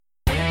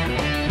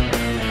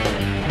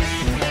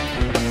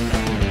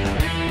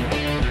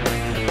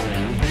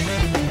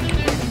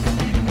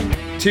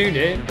Tune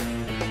in,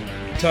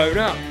 tone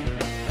up.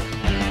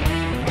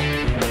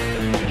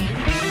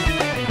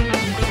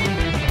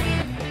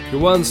 Your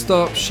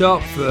one-stop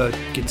shop for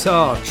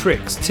guitar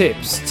tricks,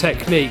 tips,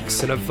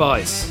 techniques and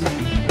advice.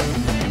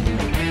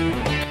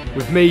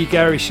 With me,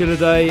 Gary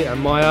Shilliday, and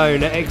my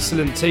own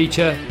excellent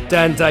teacher,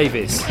 Dan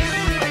Davis.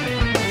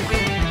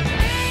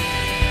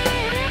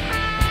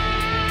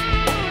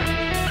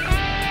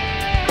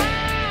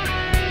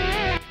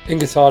 In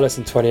Guitar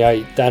Lesson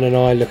 28, Dan and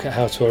I look at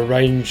how to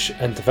arrange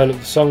and develop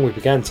the song we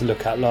began to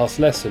look at last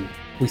lesson.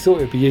 We thought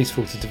it would be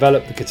useful to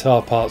develop the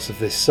guitar parts of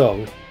this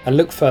song and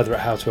look further at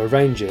how to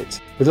arrange it.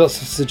 With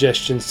lots of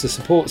suggestions to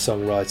support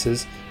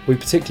songwriters, we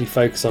particularly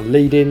focus on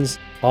lead-ins,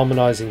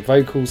 harmonising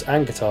vocals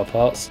and guitar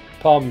parts,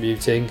 palm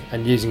muting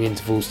and using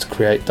intervals to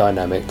create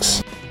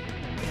dynamics.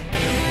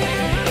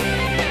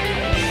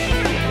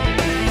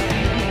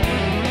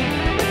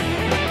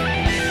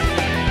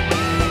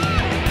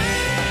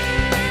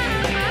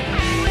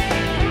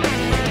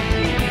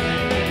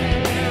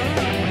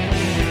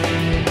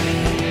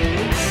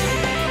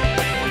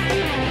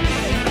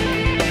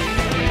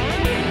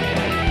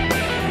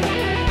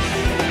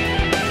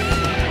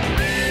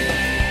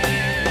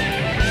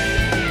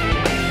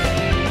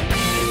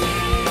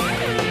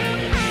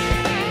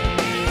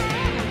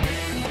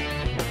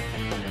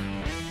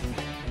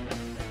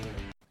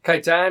 Okay,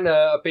 Dan,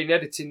 I've been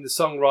editing the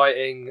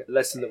songwriting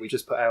lesson that we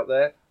just put out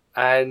there,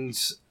 and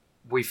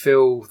we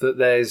feel that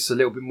there's a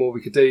little bit more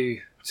we could do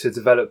to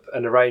develop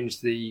and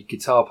arrange the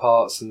guitar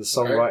parts and the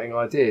songwriting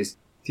ideas.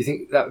 Do you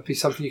think that would be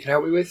something you can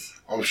help me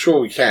with? I'm sure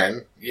we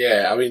can,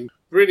 yeah. I mean,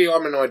 really,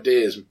 I'm an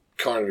ideas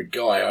kind of a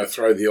guy. I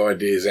throw the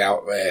ideas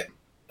out there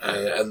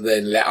and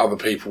then let other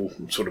people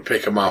sort of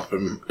pick them up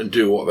and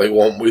do what they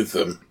want with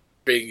them.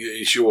 Being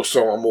that it's your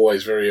song, I'm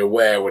always very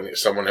aware when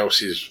it's someone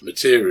else's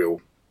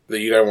material that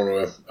you don't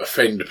want to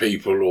offend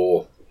people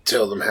or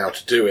tell them how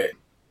to do it.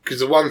 Because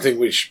the one thing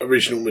which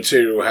original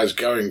material has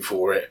going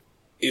for it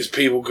is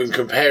people can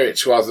compare it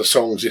to other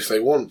songs if they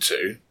want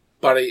to,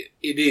 but it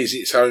is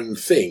its own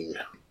thing.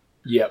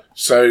 Yep.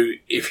 So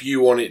if you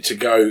want it to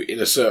go in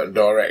a certain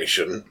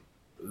direction,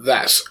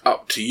 that's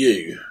up to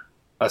you.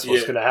 That's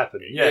what's going to happen.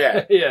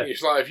 Yeah. Yeah.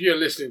 It's like if you're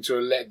listening to a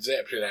Led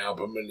Zeppelin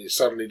album and it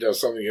suddenly does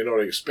something you're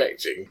not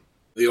expecting,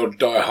 the odd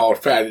die-hard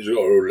fan is like,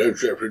 oh, Led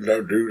Zeppelin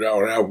don't do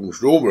our albums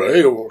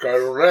normally. What's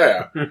going on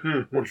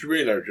there? What do you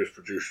mean they've just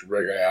produced a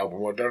reggae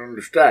album? I don't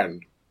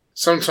understand.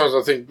 Sometimes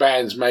I think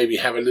bands maybe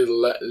have a little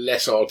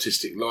less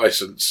artistic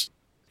license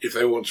if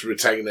they want to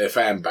retain their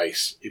fan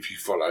base, if you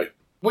follow.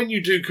 When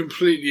you do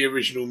completely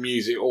original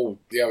music, or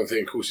the other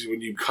thing, of course, is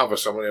when you cover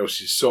someone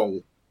else's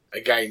song,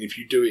 again, if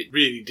you do it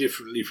really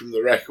differently from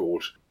the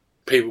record,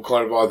 people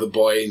kind of either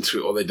buy into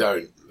it or they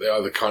don't. They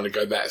either kind of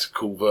go, that's a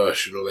cool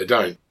version, or they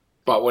don't.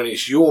 But when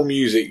it's your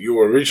music,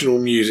 your original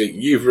music,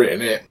 you've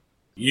written it,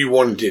 you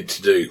wanted it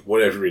to do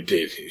whatever it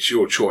did. It's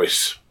your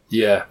choice.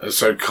 Yeah. And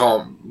so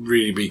can't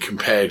really be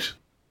compared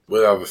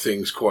with other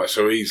things quite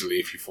so easily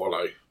if you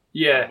follow.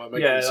 Yeah,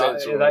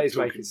 that is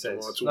making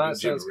sense. That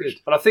sounds good.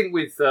 And I think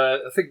with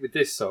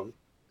this song,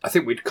 I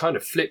think we'd kind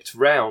of flipped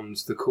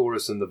round the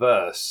chorus and the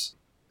verse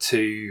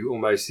to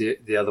almost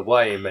the other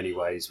way in many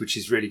ways, which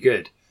is really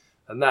good.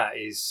 And that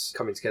is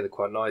coming together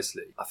quite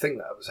nicely. I think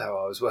that was how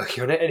I was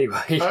working on it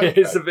anyway. Okay.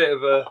 It's a bit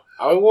of a...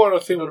 what I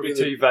think would be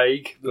too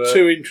vague. The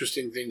two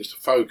interesting things to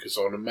focus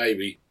on, and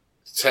maybe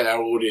to tell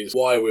our audience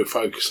why we're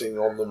focusing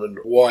on them and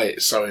why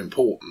it's so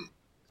important,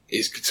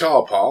 is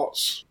guitar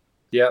parts.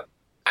 Yep.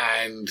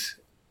 And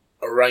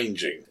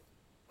arranging.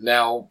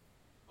 Now,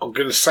 I'm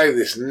going to say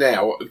this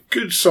now. A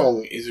good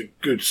song is a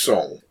good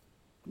song,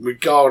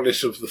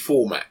 regardless of the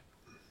format.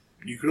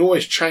 You can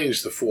always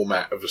change the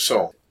format of a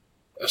song.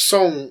 A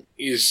song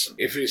is,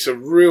 if it's a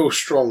real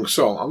strong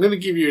song, I'm going to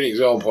give you an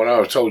example. I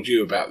know I've told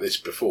you about this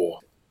before.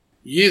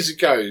 Years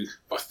ago,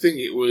 I think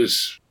it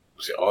was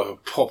it either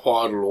Pop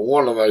Idol or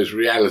one of those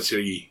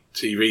reality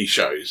TV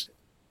shows.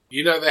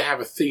 You know they have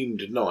a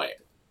themed night.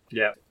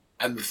 Yeah.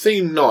 And the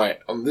themed night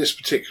on this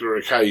particular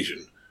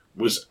occasion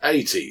was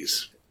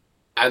 80s.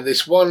 And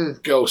this one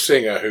girl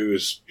singer who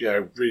was,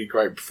 really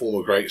great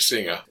performer, great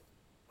singer,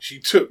 she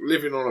took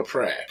Living on a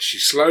Prayer. She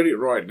slowed it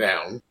right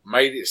down,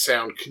 made it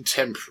sound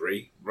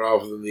contemporary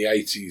rather than the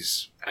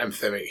 80s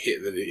anthemic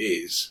hit that it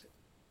is.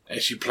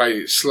 And she played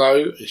it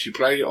slow and she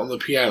played it on the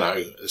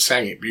piano and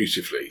sang it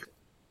beautifully.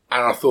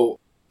 And I thought,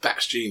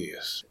 that's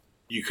genius.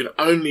 You can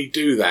only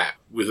do that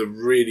with a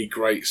really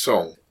great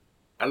song.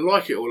 And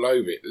like it or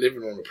loathe it,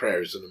 Living on a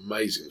Prayer is an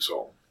amazing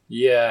song.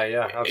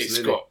 Yeah, absolutely. It's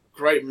got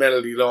great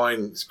melody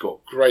line, it's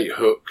got great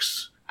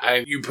hooks.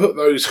 And you put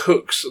those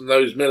hooks and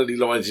those melody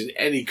lines in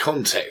any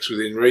context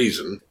within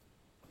reason,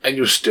 and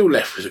you're still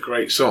left with a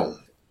great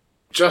song.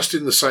 Just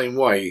in the same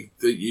way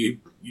that you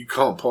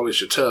can't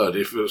polish a turd.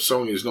 If a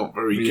song is not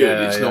very good,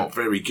 it's not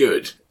very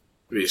good.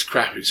 If it's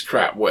crap, it's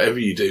crap. Whatever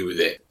you do with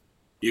it.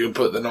 You can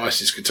put the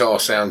nicest guitar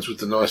sounds with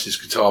the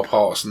nicest guitar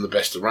parts and the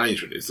best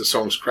arrangement. If the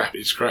song's crap,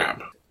 it's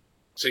crap.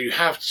 So you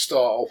have to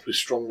start off with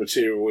strong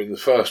material in the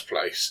first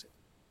place.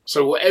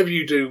 So whatever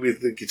you do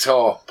with the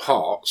guitar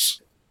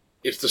parts,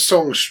 if the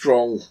song's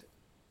strong,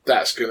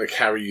 that's going to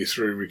carry you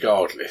through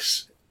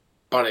regardless.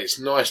 But it's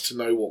nice to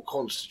know what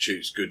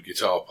constitutes good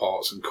guitar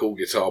parts and cool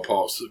guitar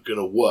parts that are going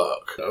to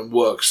work and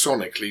work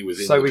sonically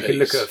within the So we piece. can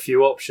look at a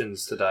few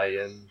options today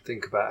and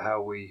think about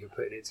how we are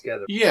putting it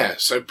together. Yeah,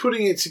 so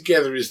putting it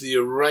together is the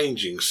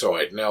arranging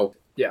side. Now,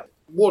 Yeah.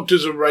 what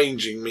does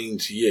arranging mean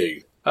to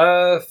you?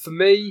 For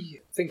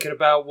me, thinking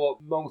about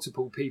what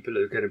multiple people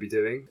are going to be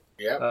doing,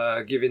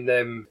 Yeah. giving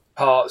them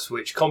parts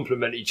which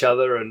complement each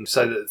other and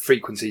so that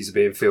frequencies are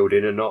being filled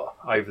in and not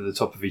over the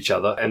top of each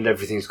other and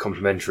everything's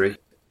complementary.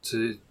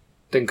 To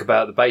think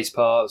about the bass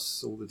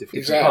parts, all the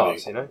different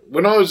parts, you know?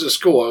 When I was at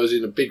school, I was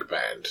in a big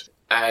band,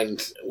 and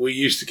we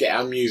used to get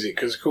our music,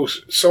 because of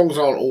course songs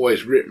aren't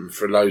always written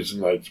for loads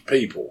and loads of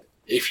people.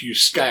 If you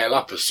scale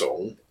up a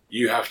song,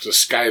 you have to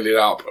scale it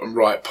up and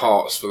write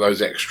parts for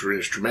those extra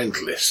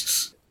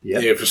instrumentalists. Yeah.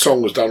 If a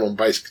song was done on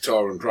bass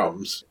guitar and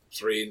drums,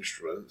 3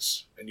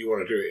 instruments, and you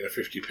want to do it in a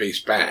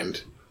 50-piece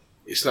band,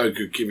 it's no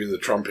good giving the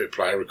trumpet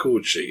player a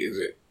chord sheet, is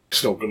it?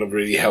 It's not going to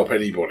really help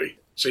anybody.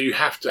 So you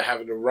have to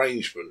have an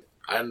arrangement.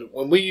 And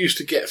when we used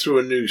to get through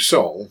a new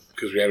song,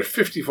 because we had a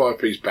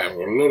 55-piece band,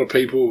 we got a lot of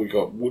people, we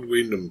got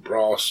woodwind and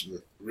brass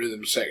and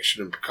rhythm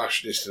section and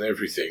percussionist and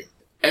everything.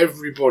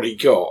 Everybody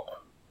got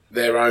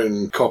their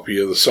own copy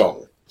of the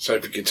song. So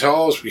for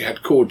guitars, we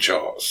had chord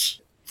charts.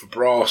 For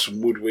brass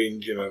and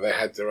woodwind, they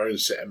had their own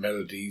set of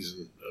melodies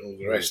and all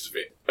the rest of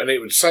it. And it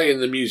would say in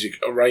the music,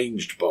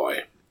 arranged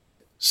by.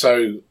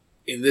 So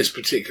in this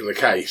particular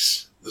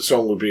case, the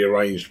song would be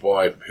arranged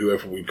by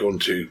whoever we'd gone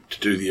to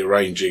do the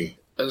arranging.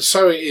 And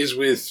so it is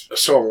with a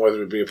song,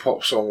 whether it be a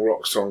pop song,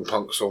 rock song,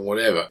 punk song,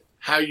 whatever.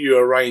 How you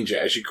arrange it,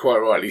 as you quite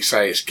rightly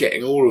say, it's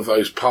getting all of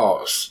those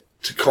parts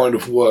to kind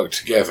of work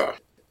together.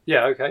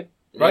 Yeah, okay.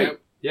 Right.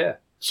 Yeah.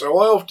 So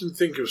I often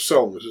think of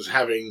songs as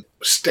having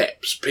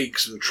steps,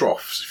 peaks and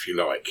troughs, if you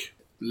like.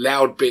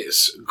 Loud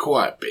bits and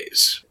quiet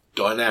bits.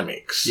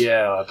 Dynamics.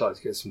 Yeah, I'd like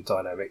to get some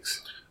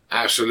dynamics.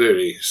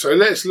 Absolutely. So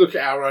let's look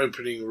at our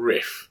opening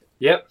riff.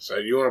 Yep. So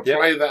you want to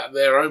play that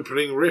there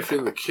opening riff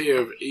in the key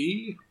of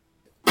E?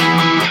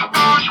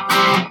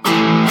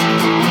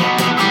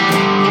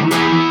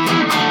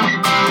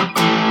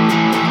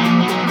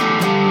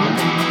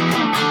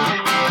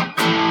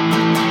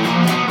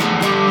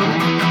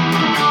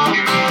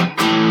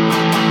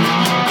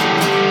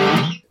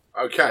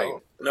 Okay.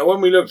 Now, when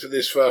we looked at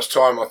this first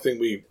time, I think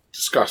we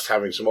discussed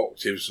having some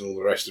octaves and all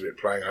the rest of it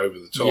playing over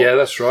the top. Yeah,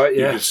 that's right,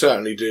 yeah. You could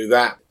certainly do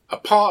that. A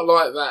part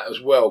like that as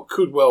well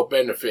could well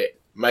benefit,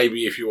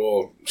 maybe if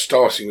you're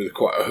starting with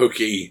quite a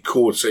hooky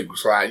chord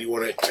sequence like that and you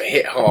want it to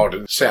hit hard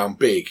and sound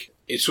big.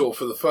 It's sort of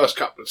for the first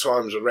couple of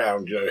times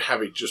around,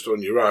 have it just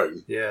on your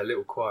own. Yeah, a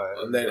little quiet.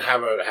 And then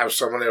have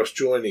someone else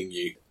joining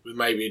you with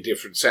maybe a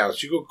different sound.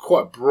 So you've got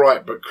quite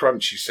bright but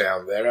crunchy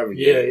sound there, haven't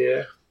you? Yeah,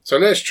 yeah. So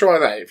let's try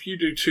that. If you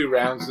do 2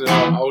 rounds, then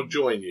I'll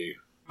join you.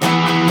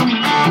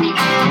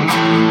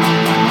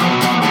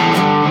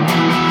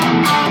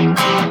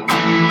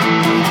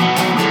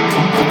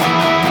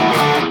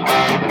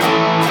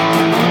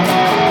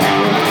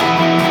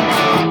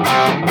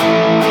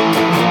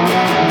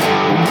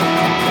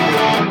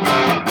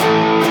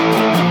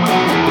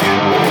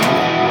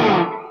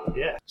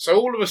 So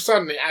all of a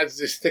sudden it adds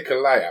this thicker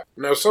layer.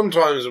 Now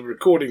sometimes a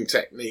recording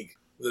technique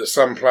that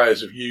some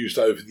players have used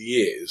over the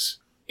years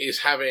is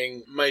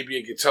having maybe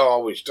a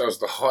guitar which does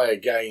the higher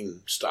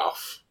gain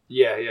stuff.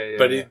 Yeah.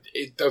 But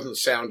it doesn't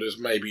sound as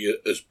maybe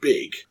as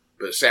big,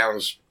 but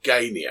sounds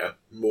gainier,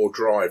 more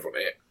drive on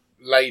it.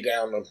 Lay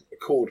down a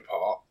chord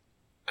part,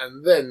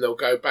 and then they'll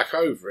go back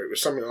over it with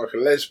something like a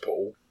Les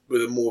Paul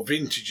with a more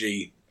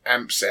vintagey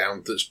amp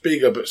sound that's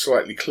bigger but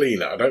slightly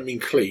cleaner. I don't mean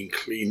clean,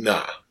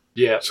 cleaner.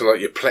 Yeah. So like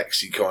your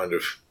plexi kind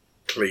of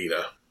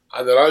cleaner.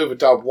 And they'll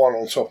overdub one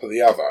on top of the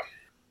other.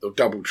 They'll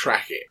double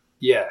track it.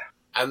 Yeah.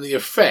 And the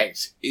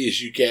effect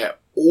is you get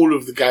all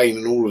of the gain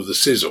and all of the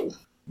sizzle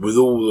with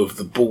all of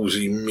the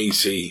ballsy,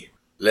 meaty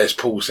Les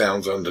Paul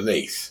sounds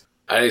underneath.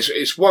 And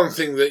it's one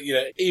thing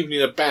that, even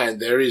in a band,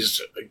 there is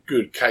a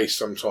good case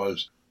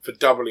sometimes for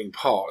doubling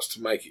parts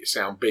to make it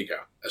sound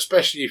bigger.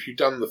 Especially if you've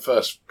done the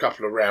first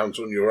couple of rounds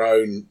on your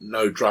own,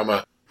 no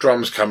drummer.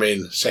 Drums come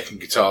in, second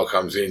guitar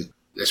comes in.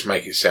 Let's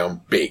make it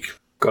sound big.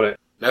 Got it.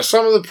 Now,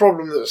 some of the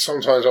problem that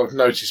sometimes I've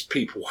noticed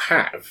people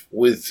have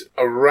with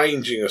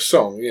arranging a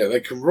song, they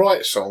can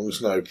write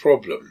songs, no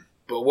problem.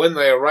 But when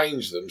they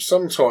arrange them,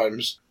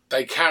 sometimes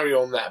they carry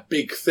on that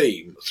big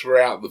theme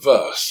throughout the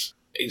verse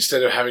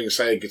instead of having,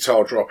 say, a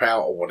guitar drop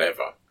out or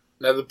whatever.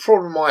 Now, the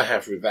problem I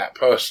have with that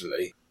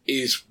personally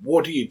is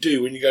what do you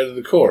do when you go to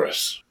the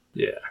chorus?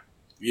 Yeah.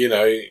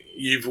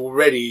 You've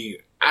already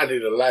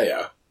added a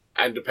layer.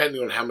 And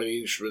depending on how many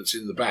instruments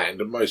in the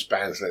band, and most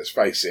bands, let's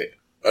face it,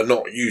 are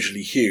not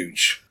usually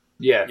huge.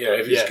 Yeah.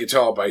 If it's a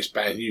guitar-based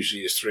band,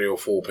 usually it's 3 or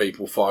 4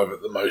 people, 5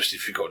 at the most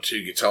if you've got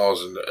 2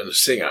 guitars and a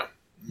singer.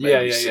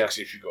 Maybe 6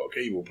 if you've got a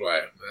keyboard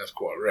player. That's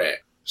quite rare.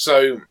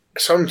 So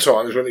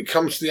sometimes when it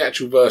comes to the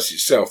actual verse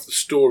itself, the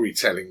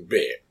storytelling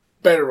bit,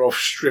 better off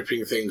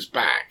stripping things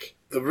back.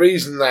 The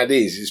reason that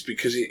is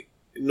because it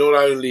not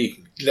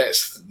only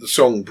lets the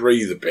song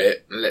breathe a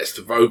bit and lets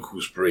the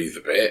vocals breathe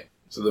a bit,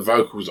 so the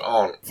vocals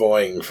aren't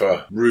vying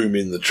for room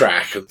in the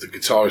track and the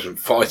guitar isn't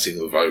fighting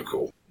the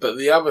vocal. But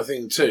the other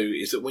thing too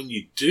is that when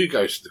you do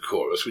go to the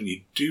chorus, when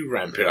you do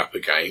ramp it up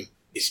again,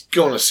 it's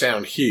gonna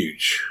sound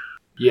huge.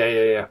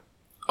 Yeah.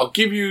 I'll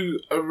give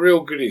you a real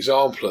good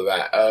example of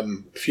that. A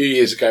few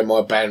years ago,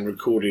 my band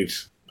recorded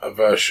a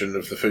version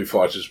of the Foo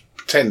Fighters'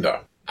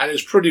 Pretender, and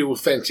it's pretty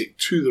authentic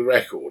to the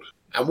record.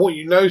 And what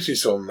you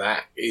notice on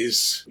that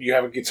is you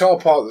have a guitar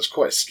part that's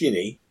quite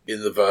skinny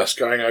in the verse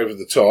going over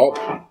the top.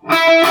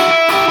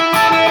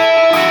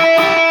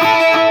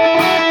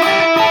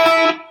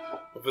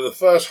 But for the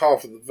first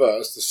half of the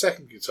verse, the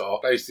second guitar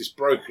plays this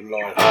broken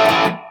line.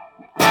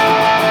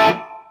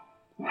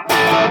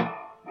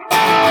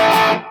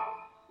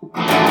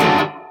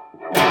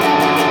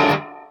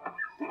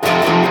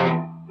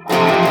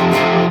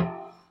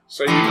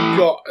 So you've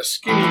got a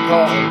skinny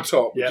part on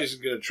top, which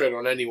isn't going to tread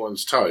on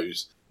anyone's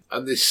toes,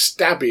 and this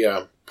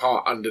stabbier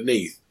part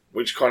underneath,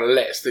 which kind of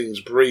lets things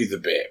breathe a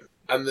bit.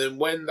 And then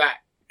when that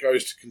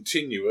goes to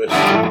continuous,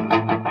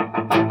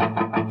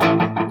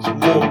 it's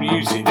more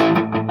music.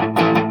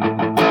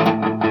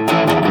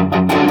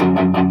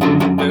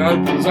 It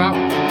opens up.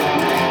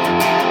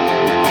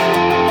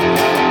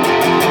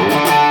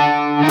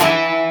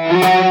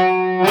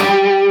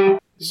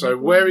 So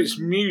where it's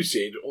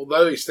muted,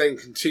 although it's then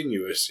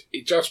continuous,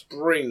 it just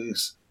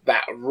brings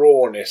that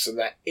rawness and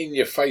that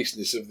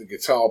in-your-faceness of the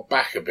guitar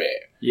back a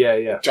bit. Yeah.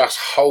 It just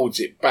holds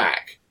it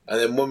back. And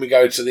then when we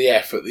go to the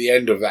F at the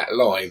end of that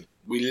line,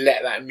 we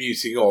let that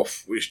muting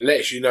off, which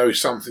lets you know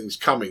something's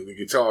coming. The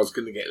guitar's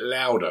going to get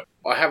louder.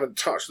 I haven't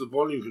touched the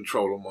volume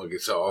control on my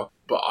guitar,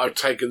 but I've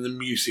taken the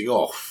muting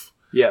off.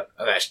 Yeah.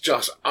 And that's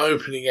just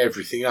opening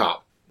everything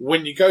up.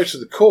 When you go to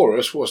the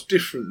chorus, what's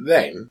different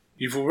then,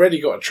 you've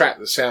already got a track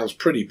that sounds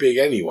pretty big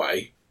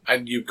anyway,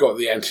 and you've got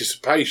the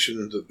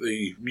anticipation that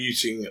the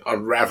muting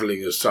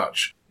unravelling as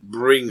such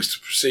brings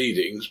to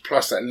proceedings,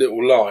 plus that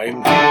little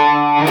line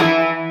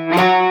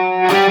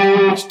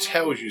which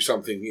tells you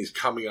something is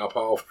coming up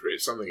after it,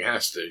 something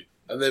has to.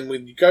 And then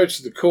when you go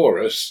to the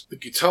chorus, the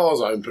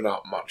guitars open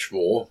up much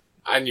more,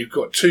 and you've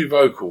got two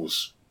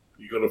vocals.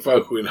 You've got a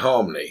vocal in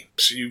harmony.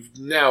 So you've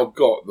now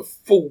got the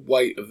full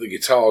weight of the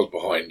guitars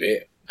behind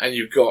it, and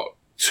you've got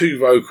two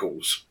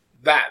vocals.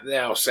 That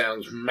now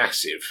sounds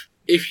massive.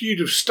 If you'd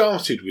have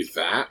started with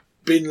that,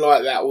 been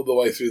like that all the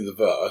way through the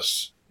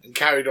verse, and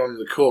carried on in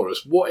the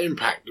chorus, what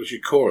impact does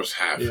your chorus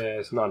have? Yeah,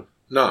 it's none.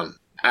 None.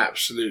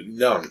 Absolutely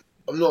none.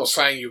 I'm not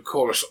saying your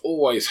chorus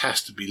always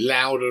has to be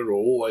louder or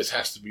always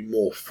has to be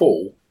more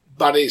full,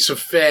 but it's a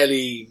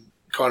fairly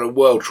kind of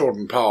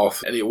well-trodden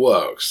path, and it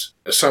works.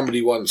 As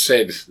somebody once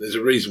said, there's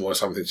a reason why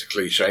something's a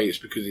cliche, it's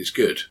because it's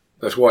good.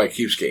 That's why it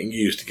keeps getting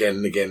used again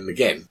and again and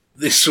again.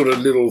 This sort of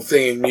little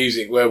thing in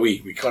music where we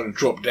kind of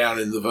drop down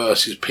in the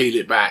verses, peel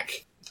it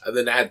back, and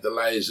then add the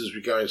layers as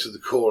we go into the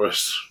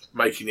chorus,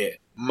 making it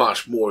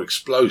much more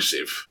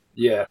explosive.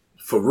 Yeah.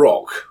 For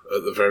rock,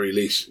 at the very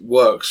least,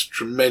 works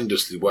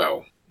tremendously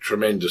well.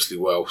 Tremendously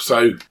well.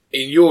 So,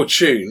 in your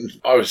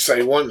tune, I would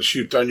say once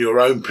you've done your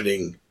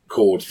opening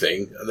chord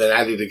thing and then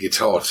added a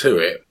guitar to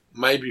it,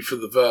 maybe for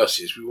the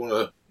verses we want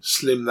to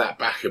slim that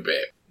back a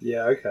bit.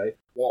 Yeah, okay.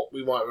 What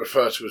we might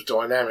refer to as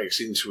dynamics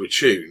into a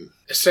tune.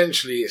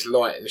 Essentially it's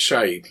light and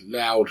shade,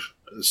 loud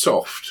and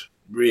soft,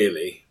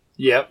 really.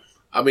 Yep.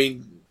 I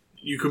mean,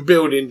 you can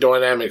build in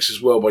dynamics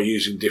as well by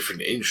using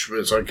different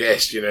instruments, I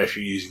guess. You know, if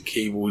you're using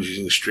keyboards,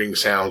 using string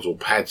sounds or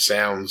pad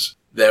sounds,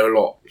 they're a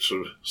lot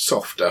sort of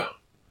softer.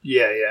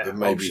 Yeah. Than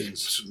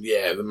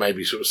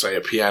maybe sort of say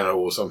a piano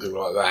or something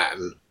like that,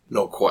 and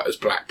not quite as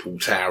Blackpool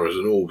Tower as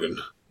an organ.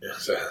 Yeah,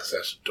 so that's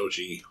a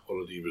dodgy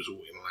holiday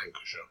resort in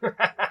Lancashire. Our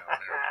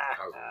American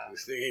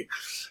cousins, this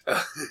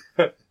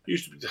thing.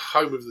 Used to be the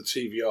home of the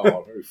TVR,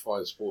 a very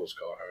fine sports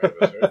car,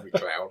 however, so every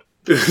cloud.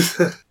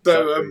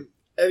 So,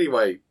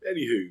 anywho.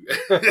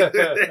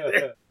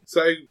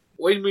 So,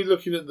 when we're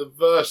looking at the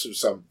verse of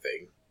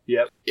something,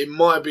 yep, it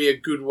might be a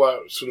good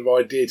sort of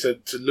idea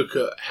to look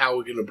at how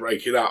we're going to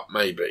break it up,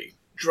 maybe.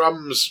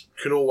 Drums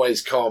can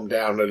always calm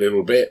down a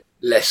little bit.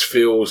 Less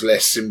fills,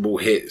 less cymbal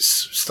hits,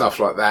 stuff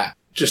like that.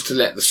 Just to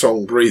let the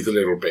song breathe a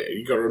little bit.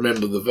 You've got to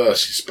remember the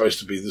verse is supposed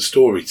to be the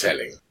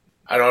storytelling.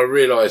 And I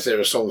realise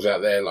there are songs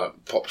out there,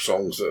 like pop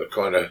songs, that are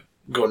kind of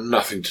got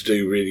nothing to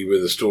do really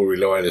with the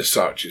storyline as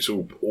such. It's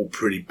all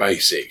pretty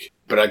basic.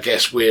 But I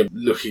guess we're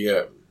looking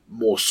at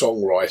more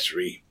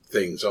songwritery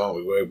things, aren't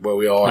we? Where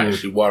we are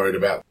actually worried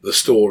about the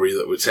story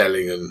that we're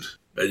telling, and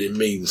it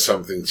means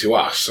something to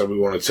us. So we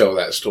want to tell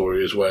that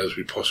story as well as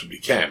we possibly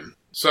can.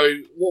 So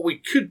what we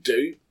could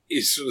do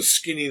is sort of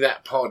skinny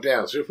that part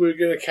down. So if we were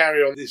going to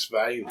carry on this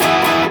vein,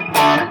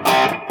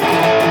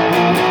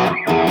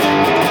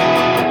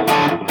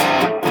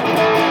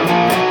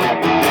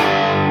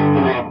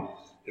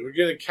 if we're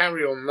going to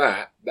carry on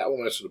that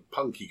almost sort of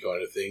punky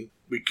kind of thing,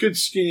 we could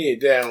skinny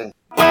it down.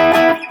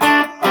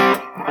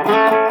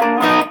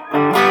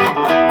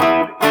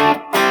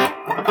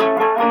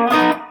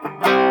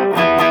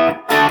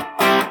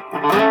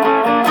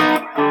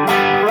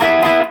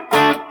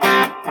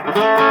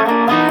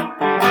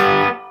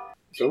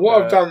 So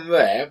what I've done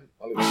there,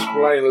 I'll I'll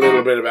explain a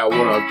little bit about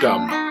what I've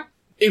done.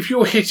 If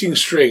you're hitting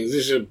strings,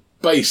 this is a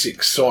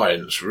basic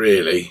science,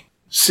 really.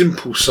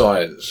 Simple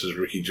science, as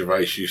Ricky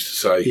Gervais used to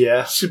say.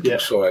 Yeah. Simple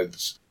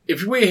science.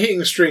 If we're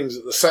hitting strings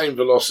at the same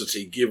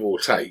velocity, give or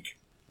take,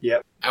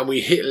 and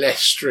we hit less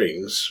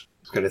strings,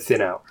 it's going to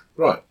thin out.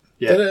 Right.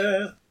 Yeah.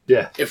 Ta-da.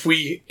 Yeah. If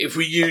we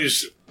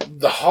use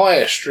the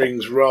higher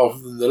strings rather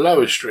than the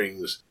lower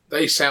strings,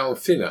 they sound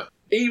thinner.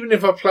 Even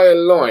if I play a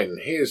line,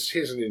 here's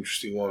an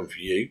interesting one for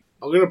you.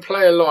 I'm going to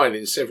play a line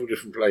in several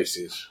different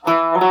places.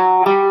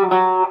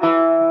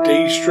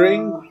 D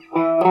string,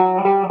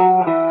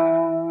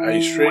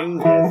 A string.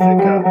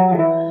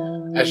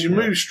 Thicker. As you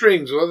move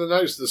strings, although the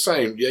notes are the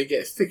same, they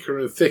get thicker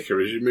and thicker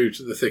as you move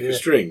to the thicker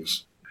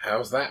strings.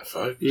 How's that,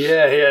 folks?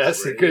 Yeah,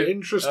 that's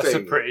interesting. That's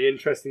a pretty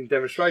interesting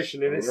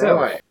demonstration in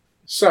itself. Right.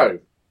 So,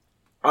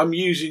 I'm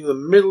using the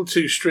middle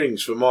two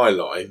strings for my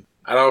line,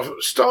 and I've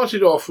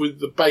started off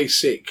with the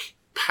basic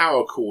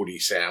power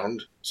chordy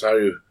sound.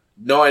 So,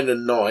 9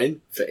 and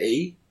 9 for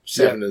E,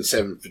 7 and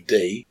 7 for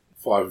D,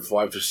 5 and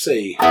 5 for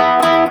C.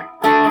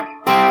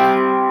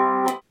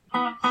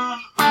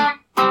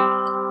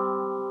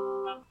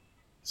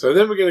 So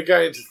then we're going to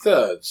go into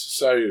thirds.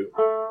 So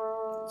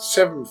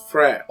 7th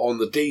fret on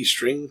the D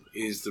string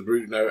is the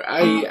root note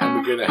A, and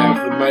we're going to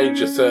have the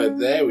major third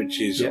there,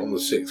 which is on the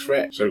 6th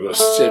fret. So we've got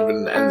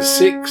 7 and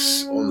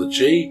 6 on the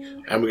G,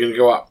 and we're going to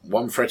go up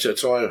 1 fret at a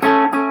time.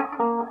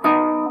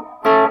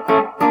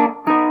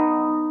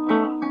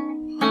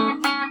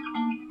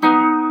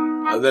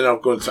 And then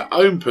I've gone to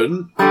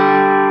open,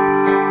 and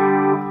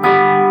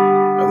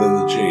then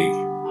the G.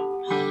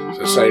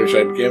 So same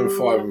shape again,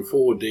 5 and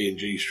 4, D and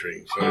G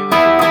string. So.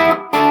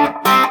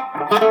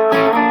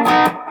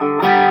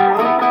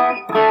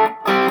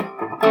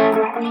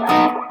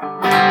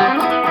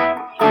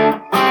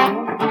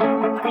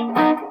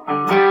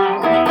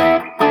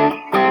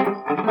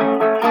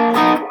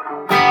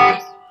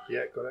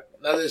 Yeah, got it.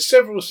 Now there's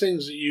several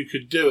things that you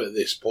could do at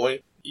this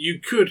point. You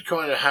could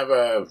kind of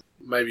have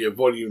maybe a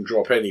volume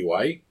drop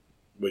anyway,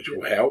 which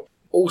will help.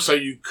 Also,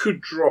 you could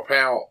drop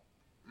out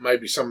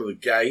maybe some of the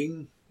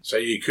gain. So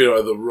you could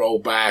either roll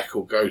back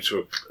or go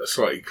to a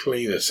slightly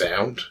cleaner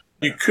sound.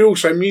 You could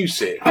also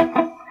mute it.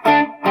 Now,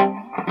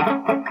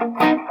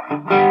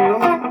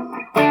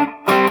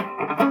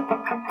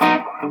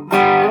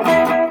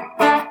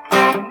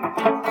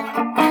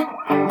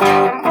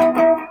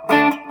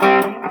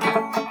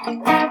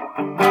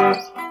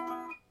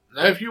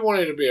 if you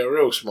wanted to be a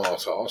real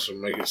smart ass and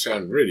make it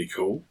sound really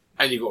cool,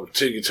 and you've got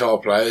 2 guitar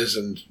players,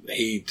 and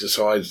he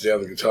decides, the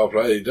other guitar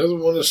player, he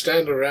doesn't want to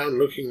stand around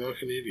looking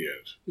like an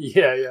idiot.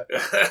 Yeah.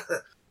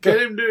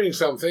 Get him doing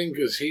something,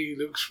 because he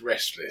looks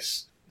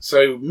restless.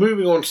 So,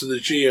 moving on to the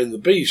G and the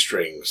B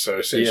strings, so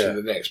essentially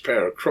the next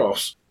pair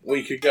across,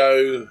 we could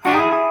go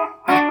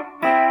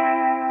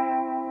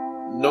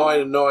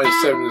 9 and 9,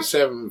 7 and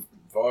 7,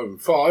 5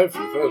 and 5 for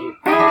the first one.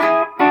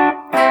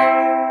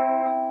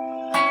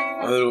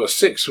 And then we've got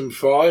 6 and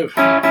 5.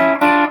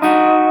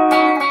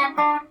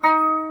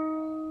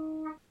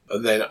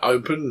 And then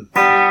open.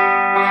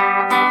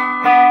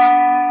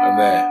 And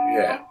there,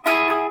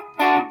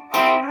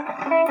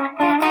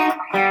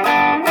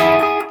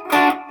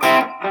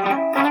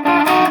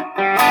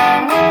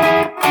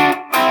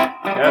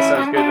 That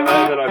sounds good. And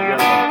then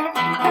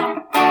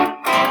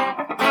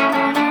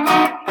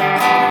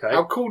okay.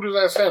 How cool does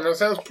that sound? That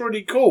sounds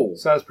pretty cool.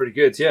 Sounds pretty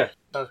good, yeah.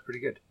 Sounds pretty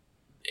good.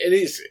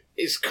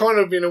 It's kind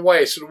of, in a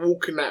way, sort of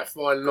walking that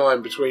fine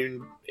line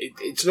between...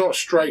 It's not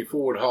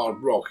straightforward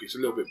hard rock. It's a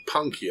little bit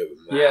punkier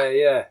than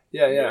that. Yeah.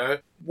 You know?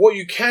 What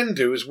you can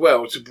do as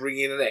well to bring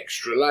in an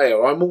extra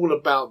layer, I'm all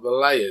about the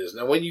layers.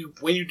 Now, when you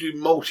do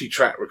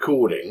multi-track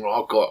recording,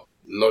 I've got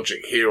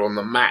Logic here on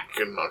the Mac,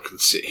 and I can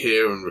sit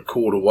here and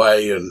record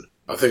away, and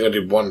I think I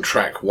did one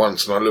track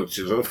once, and I looked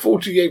at it,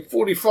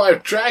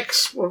 45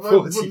 tracks? What have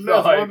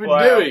I been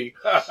doing?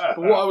 But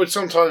what I would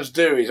sometimes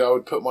do is I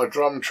would put my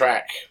drum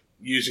track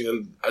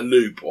using a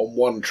loop on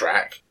one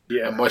track,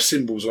 and my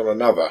cymbals on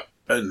another,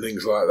 and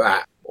things like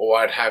that. Or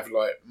I'd have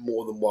like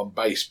more than one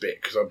bass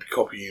bit, because I'd be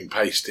copying and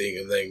pasting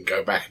and then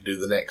go back and do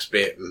the next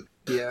bit. And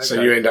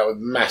so you end up with a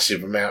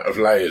massive amount of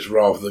layers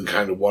rather than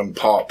kind of one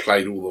part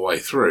played all the way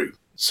through.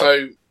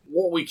 So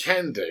what we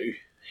can do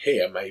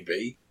here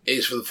maybe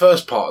is, for the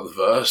first part of the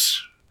verse,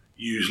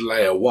 use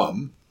layer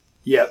 1.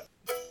 Yep.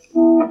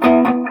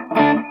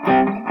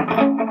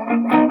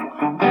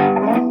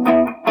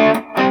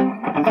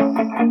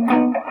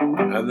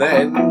 And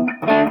then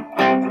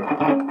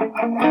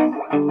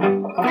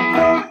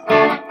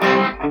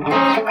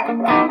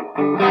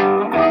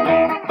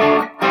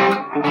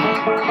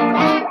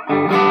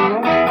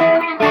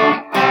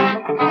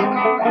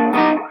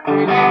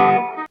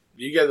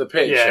you get the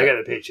picture. Yeah, I get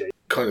the picture.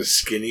 Kind of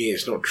skinny,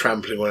 it's not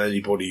trampling on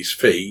anybody's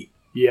feet.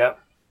 Yeah.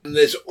 And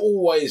there's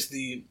always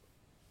the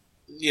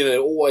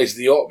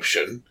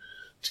option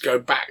to go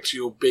back to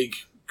your big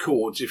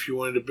chords if you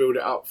wanted to build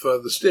it up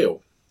further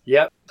still.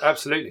 Yeah,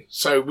 absolutely.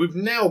 So we've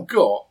now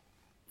got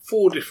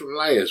 4 different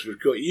layers. We've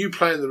got you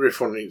playing the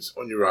riff on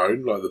your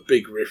own, like the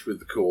big riff with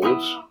the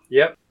chords.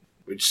 Yep.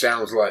 Which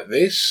sounds like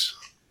this.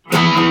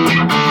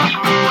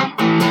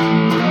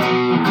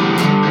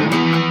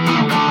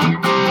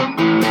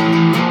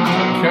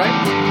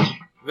 Okay.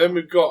 Then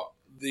we've got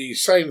the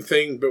same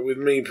thing, but with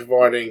me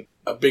providing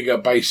a bigger,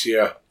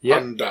 bassier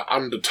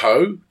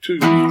undertow. 2,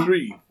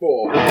 3,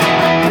 4.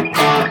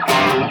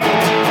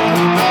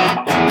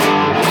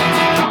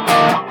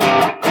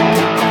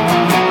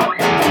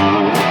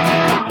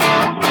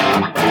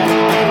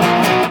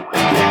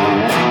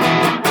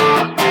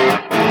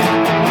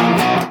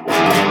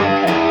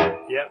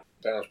 Yep.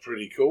 Sounds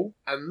pretty cool.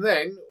 And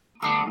then,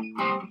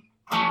 and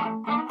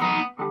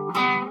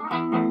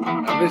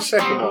this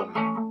second one.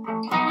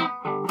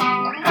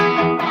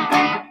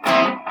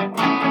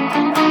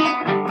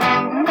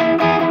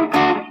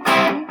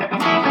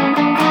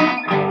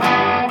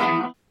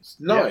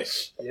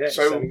 Nice. Yeah,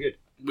 so sounding good.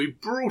 We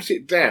brought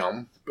it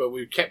down, but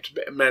we've kept a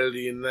bit of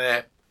melody in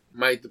there,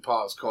 made the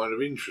parts kind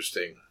of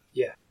interesting.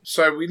 Yeah.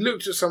 So we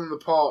looked at some of the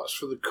parts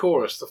for the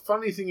chorus. The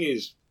funny thing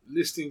is,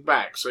 listening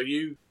back,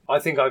 I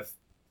think I've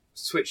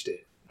switched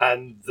it,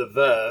 and the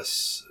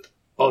verse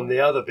on the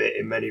other bit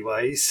in many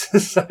ways.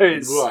 So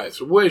it's right.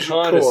 So where's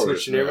your kind of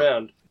chorus switching now? it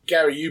around.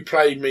 Gary, you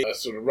played me a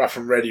sort of rough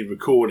and ready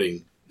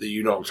recording that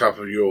you knocked up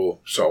of your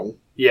song.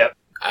 Yep.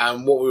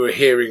 And what we were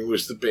hearing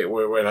was the bit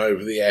where it went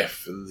over the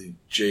F and the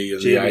G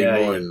and the A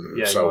minor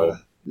and so on.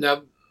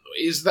 Now,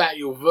 is that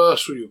your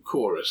verse or your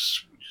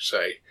chorus, would you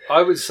say?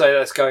 I would say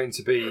that's going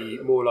to be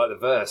more like the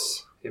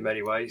verse in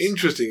many ways.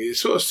 Interesting. It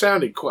sort of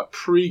sounded quite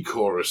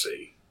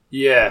pre-chorusy.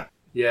 Yeah,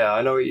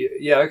 I know.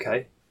 Yeah,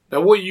 okay.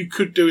 Now, what you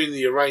could do in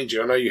the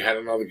arranging, I know you had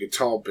another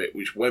guitar bit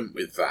which went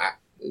with that.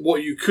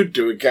 What you could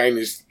do, again,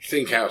 is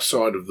think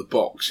outside of the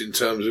box in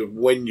terms of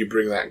when you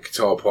bring that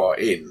guitar part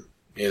in.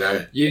 You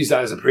know, use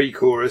that as a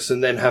pre-chorus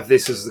and then have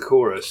this as the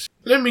chorus.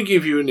 Let me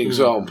give you an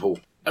example.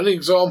 An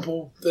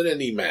example that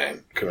any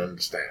man can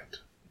understand.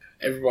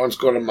 Everyone's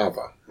got a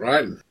mother,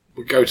 right?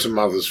 We go to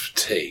mother's for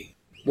tea.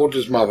 What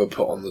does mother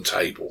put on the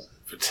table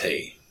for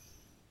tea?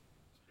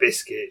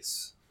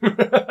 Biscuits.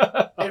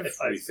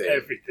 Everything.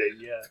 Everything,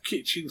 yeah. The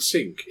kitchen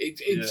sink.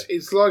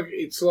 It's like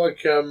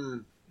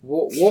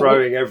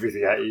throwing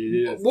everything at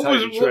you.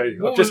 Totally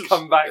true. I've just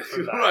come back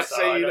from that. Right,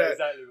 so I know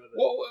exactly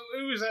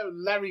who was that?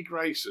 Larry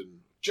Grayson.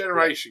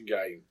 Generation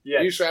Game. Yes.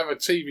 We used to have a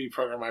TV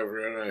program over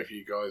here. I don't know if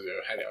you guys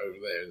ever had it over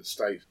there in the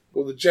States.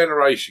 Well, the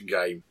Generation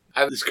Game.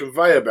 And this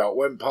conveyor belt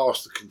went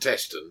past the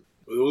contestant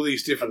with all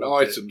these different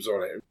items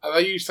on it. And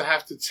they used to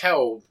have to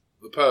tell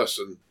the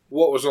person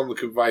what was on the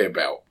conveyor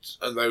belt.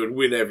 And they would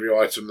win every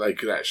item they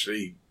could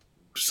actually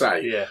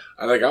say. Yeah.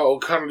 And they go,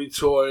 cuddly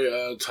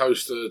toy,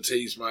 toaster,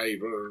 tea's made,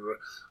 blah, blah, blah.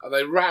 And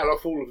they rattle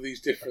off all of these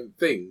different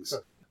things.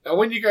 Now,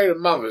 when you go to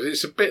Mother's,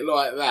 it's a bit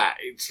like that.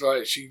 It's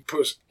like she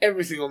puts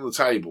everything on the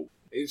table.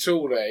 It's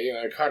all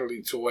there,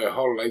 cuddly toy,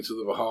 holiday to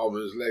the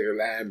Bahamas, Lego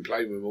lamb,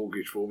 play with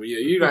mortgage for me. Yeah,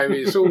 you know,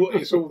 it's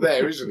all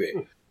there, isn't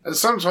it? And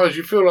sometimes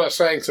you feel like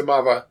saying to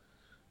Mother,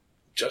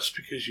 just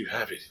because you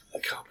have it in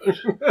the cupboard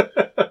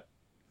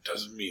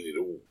doesn't mean it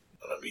all.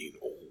 And I mean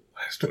all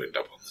has to end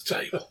up on the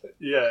table.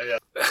 Yeah.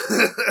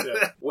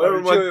 Where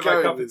am I going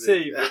my cup of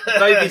tea? But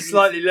maybe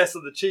slightly less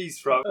on the cheese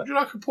front. Would you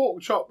like a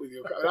pork chop with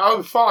your cup?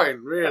 I'm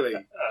fine,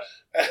 really.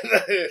 No,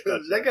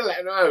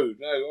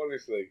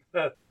 honestly.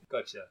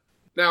 Gotcha.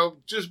 Now,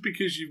 just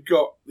because you've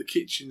got the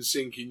kitchen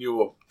sink in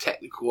your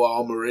technical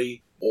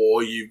armoury,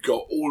 or you've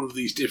got all of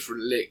these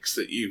different licks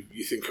that you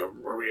think are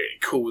really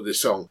cool with this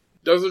song,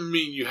 doesn't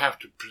mean you have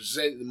to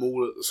present them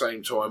all at the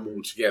same time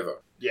all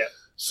together. Yeah.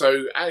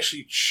 So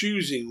actually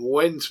choosing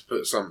when to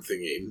put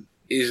something in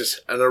is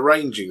an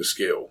arranging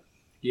skill.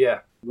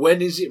 Yeah.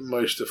 When is it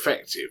most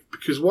effective?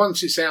 Because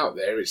once it's out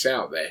there, it's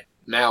out there.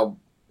 Now,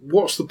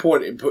 what's the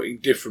point in putting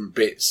different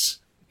bits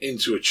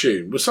into a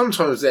tune? Well,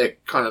 sometimes they're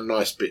kind of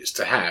nice bits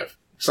to have.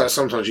 So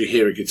sometimes you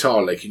hear a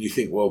guitar lick and you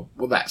think, well,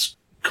 that's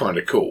kind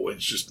of cool.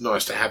 It's just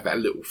nice to have that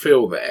little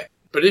feel there.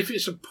 But if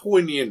it's a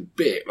poignant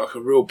bit, like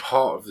a real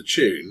part of the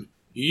tune,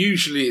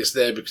 usually it's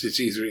there because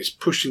it's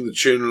pushing the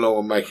tune along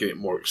and making it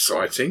more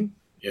exciting.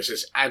 Yes,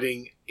 it's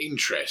adding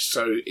interest.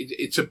 So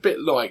it's a bit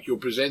like you're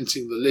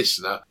presenting the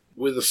listener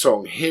with a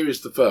song. Here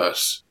is the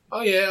verse.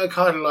 Oh yeah, I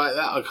kind of like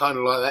that. I kind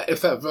of like that.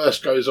 If that verse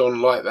goes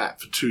on like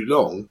that for too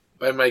long,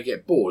 they may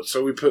get bored.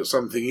 So we put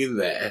something in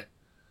there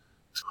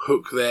to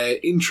hook their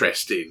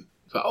interest in.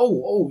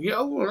 So,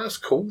 that's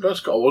cool.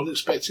 That's cool. I wasn't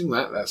expecting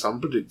that. That's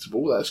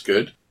unpredictable. That's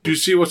good. Do you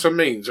see what I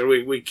mean? So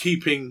we're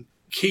keeping.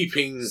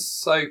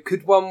 So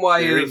could one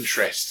way of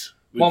interest.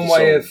 One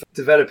way of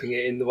developing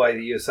it in the way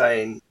that you're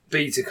saying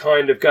be to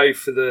kind of go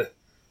for the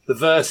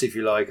verse, if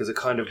you like, as a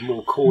kind of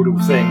more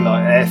chordal thing,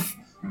 like F,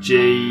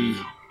 G,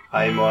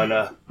 A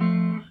minor.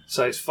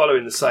 So it's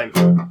following the same,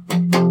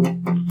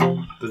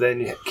 but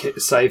then you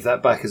save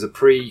that back as a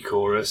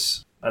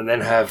pre-chorus, and then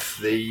have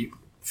the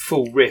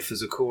full riff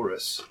as a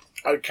chorus.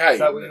 Okay,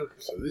 so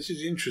this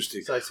is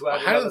interesting. So I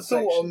hadn't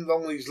thought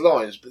along these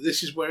lines, but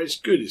this is where it's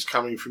good. It's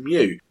coming from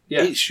you.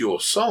 Yeah. It's your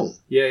song.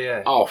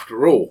 Yeah.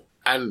 After all.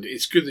 And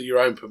it's good that you're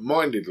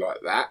open-minded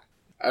like that.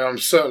 And I'm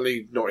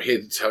certainly not here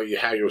to tell you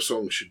how your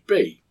song should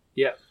be.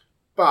 Yeah.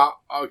 But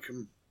I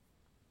can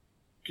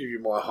give you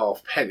my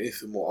half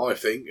penneth and what I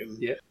think,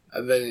 and Yeah.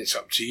 and then it's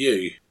up to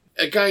you.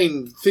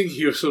 Again,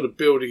 thinking of sort of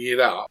building it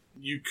up,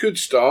 you could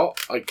start,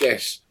 I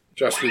guess,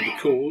 just with the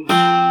chords.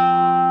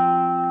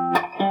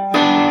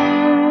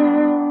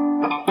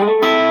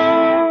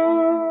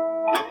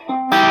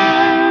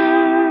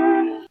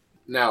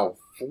 Now,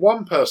 for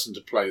one person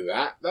to play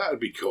that would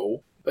be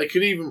cool. They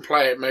could even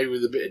play it maybe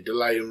with a bit of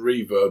delay and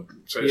reverb,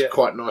 so it's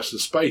quite nice and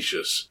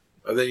spacious.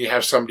 And then you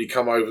have somebody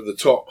come over the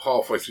top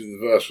halfway through the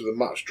verse with a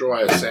much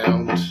drier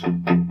sound.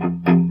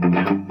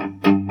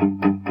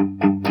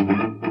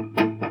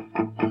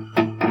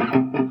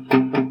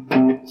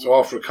 So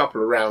after a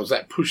couple of rounds,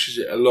 that pushes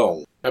it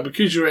along. And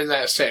because you're in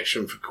that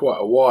section for quite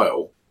a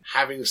while,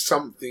 having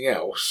something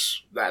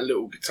else, that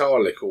little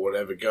guitar lick or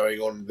whatever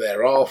going on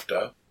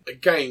thereafter,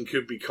 again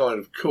could be kind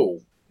of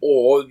cool.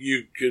 Or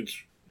you could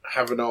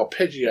have an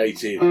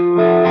arpeggiated.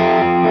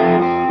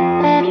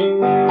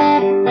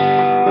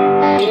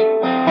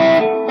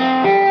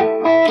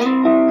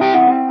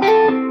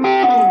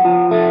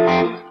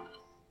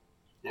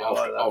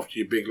 After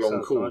your big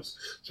long chords.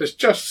 Nice. So it's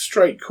just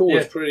straight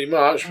chords pretty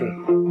much. So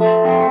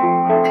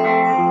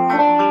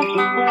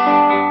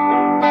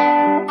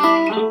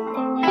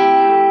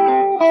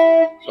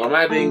I'm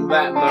adding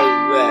that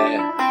note there.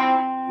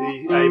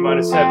 The A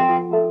minor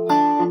 7.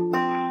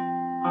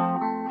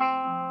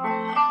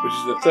 Which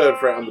is the 3rd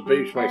fret on the B,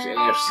 which makes it an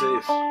F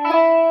cis.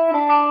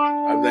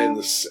 And then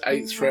the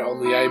 8th fret on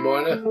the A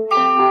minor.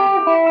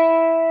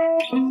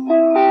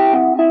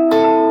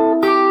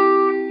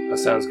 That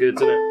sounds good,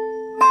 doesn't it?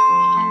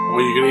 Or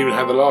you can even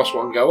have the last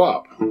one go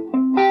up.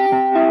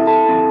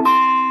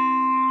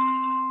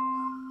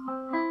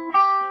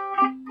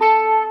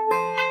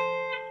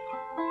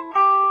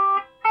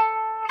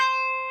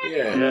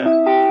 Yeah.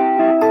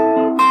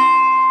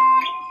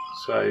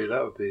 So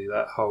that would be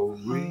that whole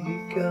we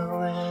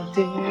go and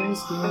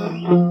dance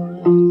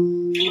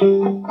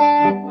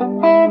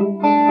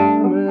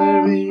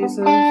memories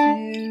of you.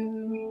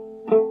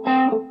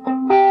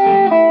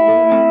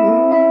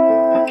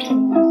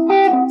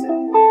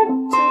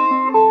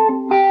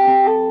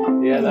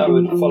 Yeah, that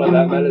would follow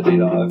that melody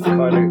that I've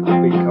kind of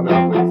been coming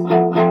up with.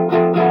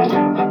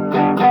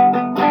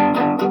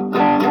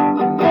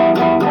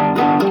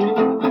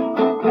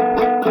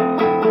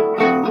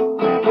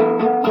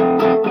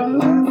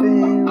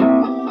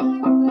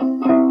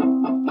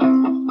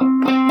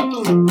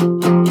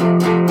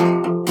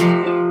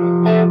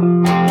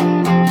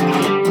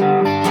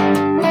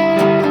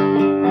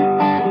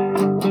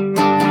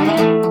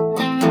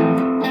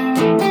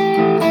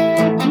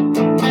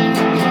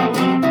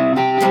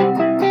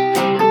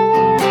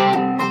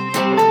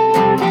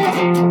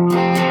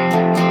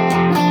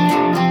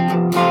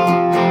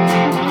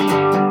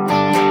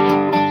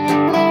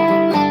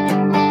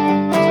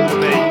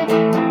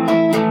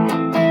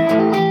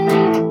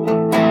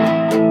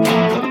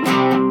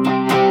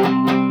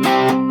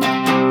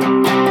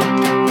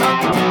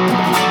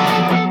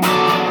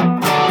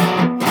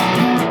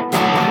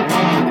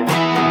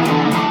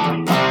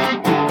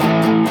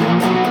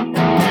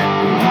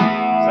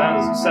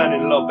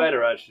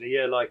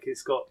 Like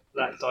it's got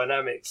that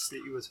dynamics that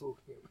you were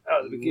talking about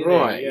at the beginning.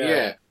 Right,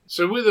 yeah.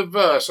 So with a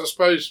verse, I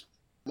suppose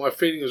my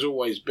feeling has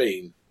always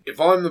been, if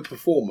I'm the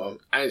performer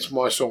and it's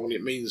my song and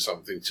it means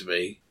something to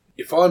me,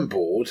 if I'm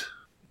bored,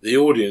 the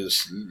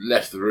audience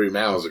left the room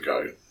hours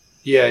ago.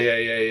 Yeah.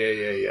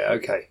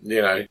 Okay.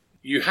 You know,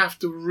 you have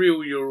to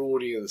reel your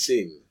audience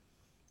in.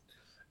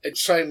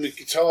 It's the same with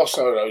guitar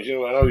solos. You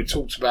know, I know we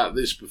talked about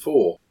this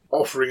before.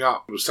 Offering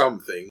up with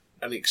something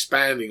and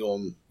expanding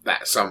on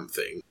that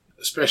something,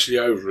 especially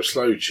over a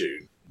slow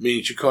tune,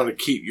 means you kind of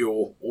keep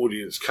your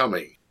audience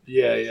coming.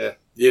 Yeah.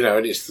 You know,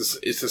 and it's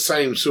the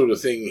same sort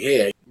of thing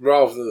here.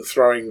 Rather than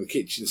throwing the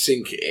kitchen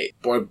sink at it,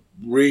 by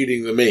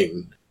reading them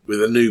in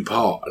with a new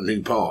part,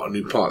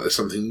 there's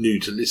something new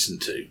to listen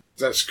to.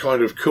 That's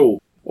kind of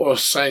cool. What I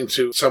was saying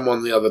to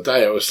someone the other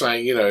day, I was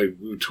saying, you know,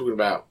 we were talking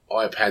about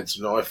iPads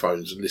and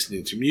iPhones and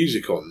listening to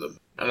music on them.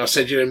 And I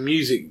said, you know,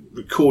 music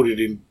recorded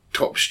in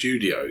top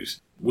studios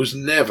was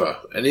never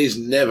and is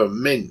never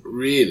meant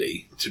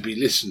really to be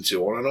listened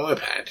to on an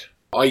iPad.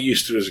 I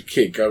used to, as a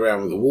kid, go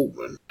around with a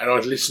Walkman and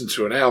I'd listen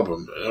to an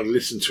album and I'd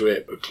listen to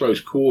it at close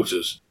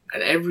quarters.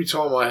 And every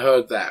time I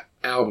heard that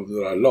album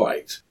that I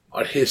liked,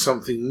 I'd hear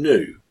something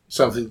new,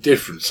 something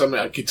different,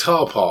 a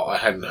guitar part I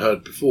hadn't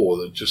heard before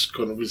that just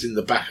kind of was in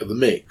the back of the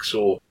mix,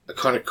 or a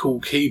kind of cool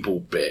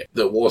keyboard bit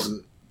that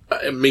wasn't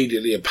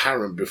immediately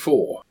apparent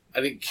before.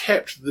 And it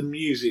kept the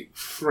music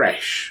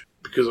fresh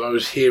because I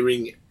was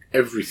hearing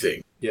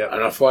everything. Yeah.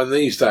 And I find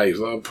these days,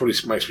 that probably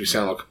makes me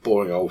sound like a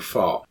boring old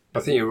fart. I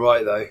think you're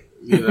right, though.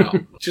 You know,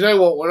 do you know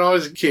what? When I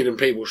was a kid and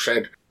people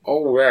said,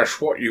 "Oh,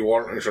 that's what you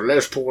want," it's a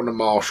Les Paul and a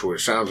Marshall, it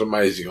sounds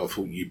amazing. I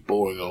thought, you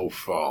boring old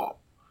fart.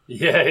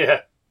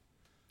 Yeah.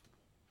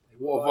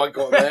 What have I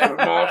got there,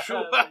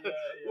 Marshall? What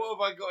have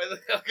I got in the...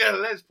 I've got a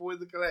Les Paul in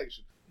the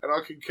collection. And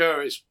I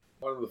concur, it's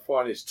one of the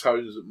finest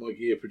tones that my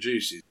gear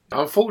produces.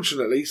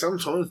 Unfortunately,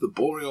 sometimes the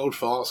boring old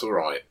farts are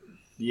right.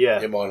 Yeah.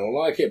 You might not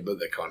like it, but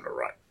they're kind of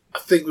right. I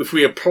think if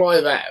we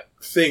apply that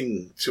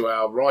thing to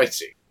our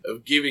writing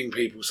of giving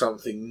people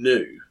something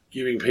new,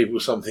 giving people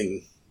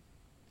something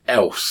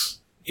else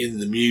in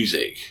the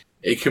music.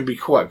 It can be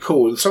quite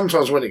cool. And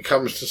sometimes when it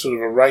comes to sort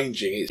of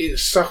arranging,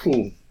 it's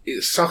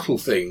subtle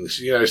things.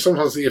 You know,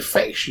 sometimes the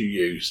effects you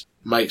use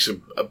makes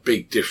a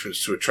big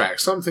difference to a track.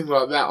 Something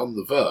like that on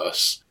the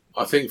verse,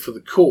 I think for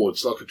the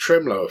chords, like a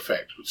tremolo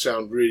effect would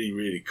sound really,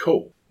 really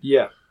cool.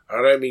 Yeah.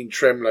 I don't mean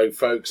tremolo,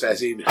 folks,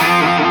 as in...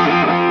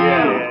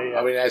 Yeah.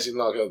 I mean as in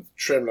like a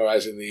tremolo,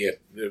 as in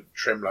the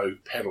tremolo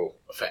pedal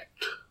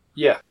effect.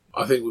 Yeah.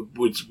 I think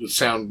would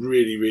sound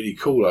really, really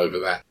cool over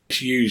that.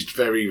 It's used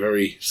very,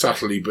 very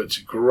subtly, but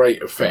to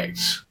great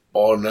effect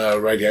on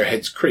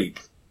Radiohead's Creep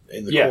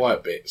in the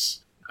quiet bits.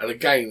 And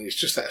again, it's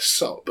just that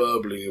subtle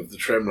burbling of the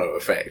tremolo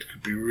effect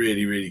could be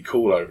really, really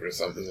cool over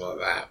something like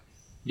that.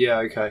 Yeah,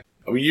 okay.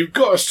 I mean, you've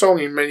got a song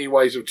in many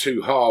ways of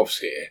two halves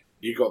here.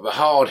 You've got the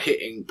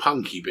hard-hitting,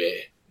 punky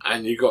bit,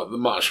 and you've got the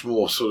much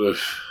more sort of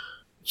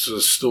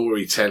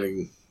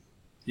storytelling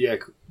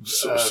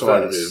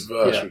side of it,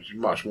 verse, which is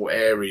much more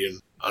airy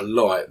and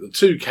light. The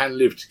two can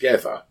live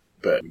together,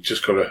 but we've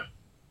just got to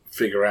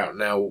figure out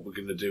now what we're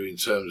going to do in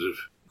terms of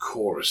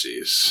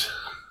choruses.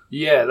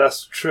 Yeah,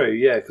 that's true,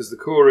 because the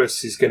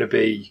chorus is going to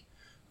be,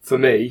 for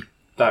me,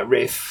 that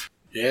riff.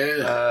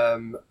 Yeah.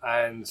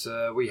 And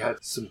we had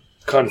some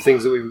kind of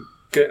things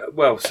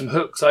that some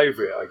hooks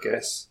over it, I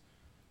guess.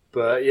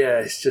 But yeah,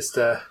 it's just,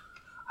 I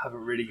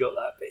haven't really got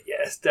that bit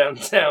yet. It's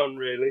downtown,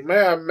 really.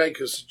 May I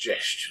make a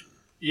suggestion?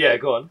 Yeah,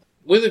 go on.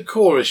 With a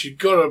chorus, you've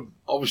got to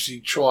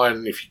obviously try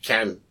and, if you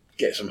can,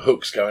 get some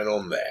hooks going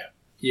on there.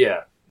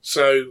 Yeah.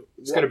 So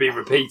it's going to be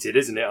repeated,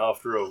 isn't it,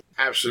 after all?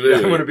 Absolutely.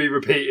 You don't want to be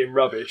repeating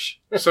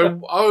rubbish.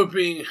 So I would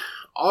be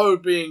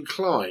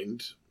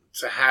inclined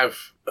to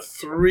have a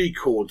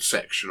 3-chord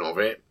section of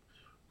it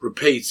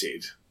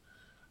repeated,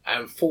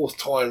 and fourth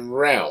time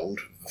round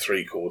the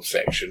 3-chord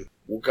section,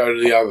 we'll go to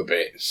the other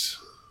bits.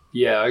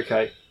 Yeah,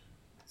 okay.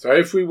 So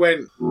if we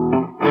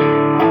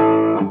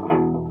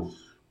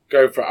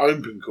go for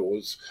open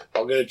chords,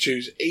 I'm going to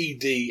choose E,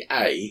 D,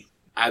 A,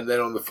 and then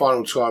on the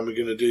final time we're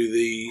going to do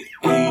the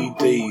E,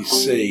 D,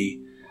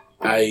 C,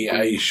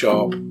 A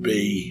sharp,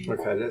 B,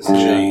 okay, let's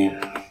G.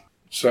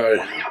 So...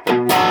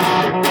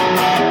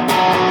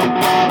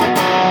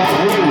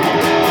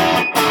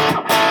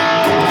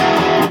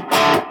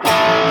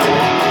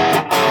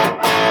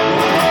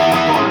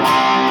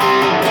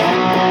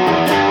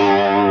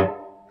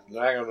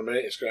 hang on a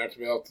minute, it's going to have to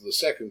be after the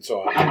second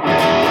time.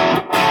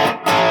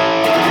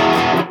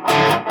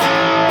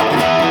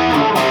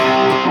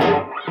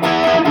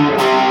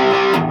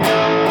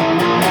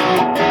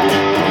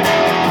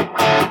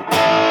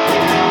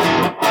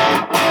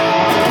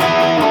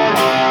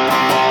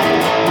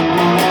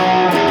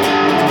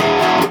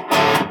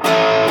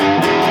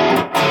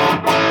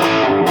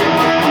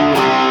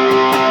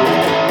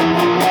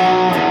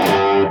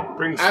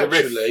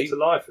 Actually, to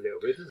life a little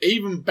bit.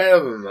 Even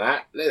better than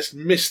that, let's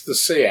miss the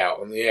C out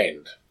on the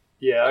end.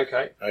 Yeah,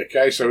 okay.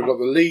 Okay, so we've got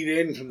the lead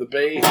in from the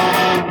B.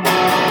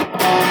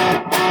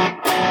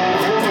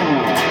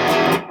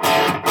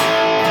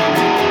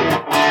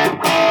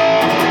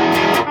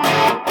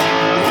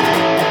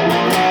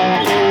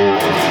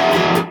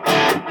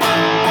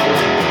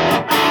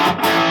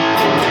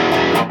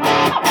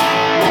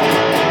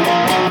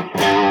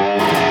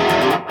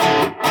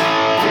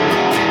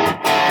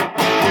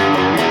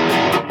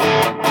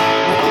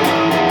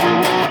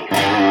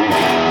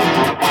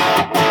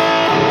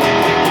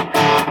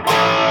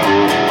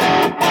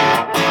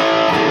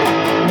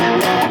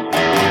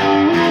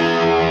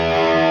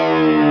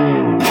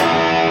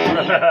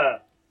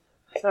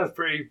 Sounds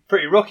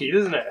pretty rocky,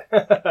 doesn't it?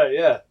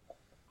 Yeah.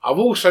 I've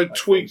also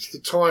tweaked the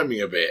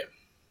timing a bit.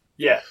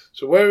 Yeah.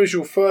 So whereas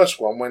your first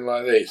one went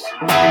like this.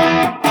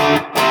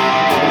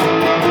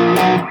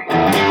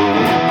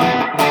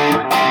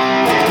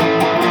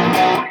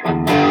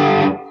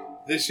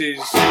 This is...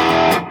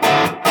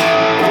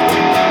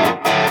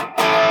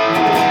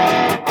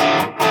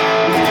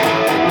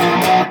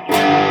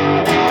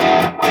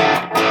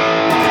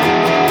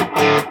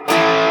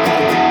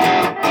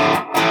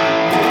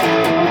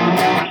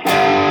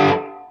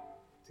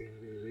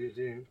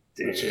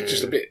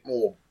 just a bit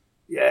more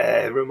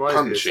it reminds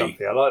punchy. Me of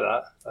something. I like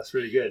that. That's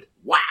really good.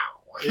 Wow.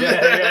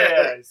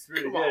 Yeah. It's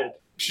really good.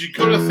 So you've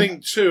got to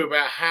think too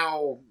about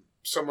how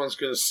someone's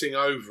going to sing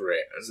over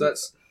it. And so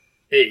that's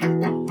E.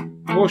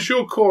 What's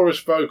your chorus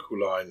vocal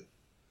line?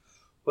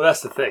 Well,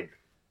 that's the thing.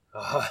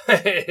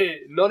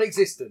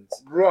 Non-existent.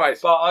 Right.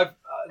 But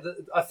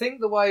I think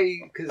the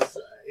way, because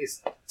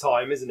it's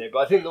time, isn't it? But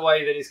I think the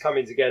way that it's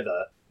coming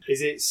together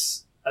is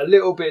it's a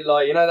little bit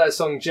like, you know that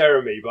song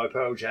Jeremy by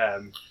Pearl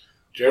Jam?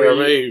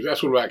 Jeremy,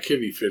 that's all about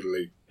kiddie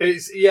fiddling.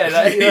 That's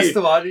the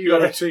one.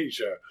 You're a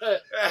teacher.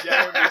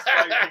 Jeremy's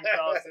spoken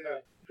class, isn't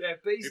it? Yeah,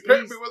 but you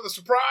picked me with a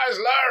surprise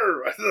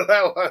low.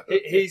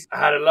 He's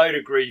had a load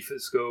of grief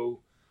at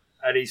school,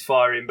 and he's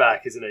firing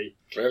back, isn't he?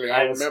 Clearly,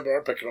 I remember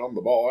picking on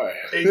the boy.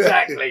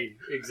 Exactly.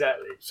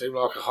 Seemed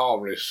like a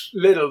harmless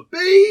little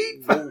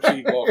beep.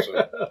 faulty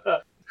bottom.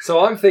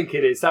 So I'm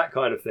thinking it's that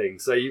kind of thing.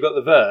 So you've got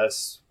the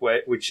verse,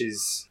 which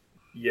is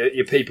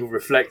your people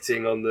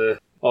reflecting on the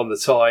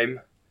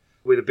time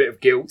with a bit of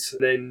guilt.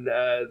 And then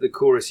the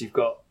chorus, you've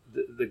got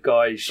the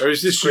guy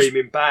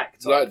screaming back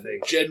type like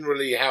thing.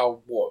 Generally,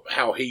 how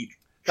he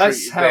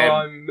That's how them.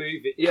 I'm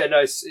moving. Yeah,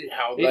 no,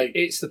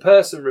 it's the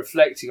person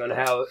reflecting on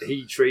how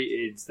he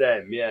treated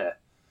them. Yeah,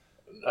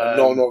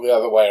 not the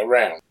other way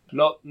around.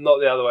 Not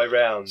the other way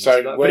around.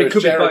 So, but it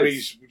could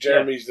Jeremy's be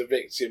both. the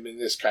victim in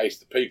this case.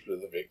 The people are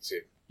the victim.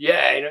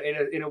 Yeah,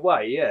 in a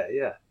way.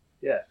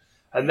 Yeah.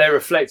 And they're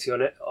reflecting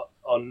on it.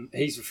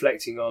 He's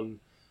reflecting on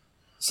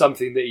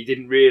something that he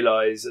didn't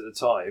realise at the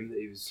time. That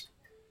he was.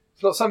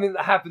 It's not something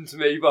that happened to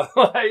me, by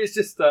the way. It's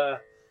just a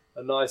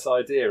nice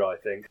idea, I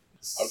think.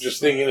 I'm just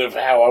thinking of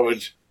how I would.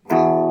 It's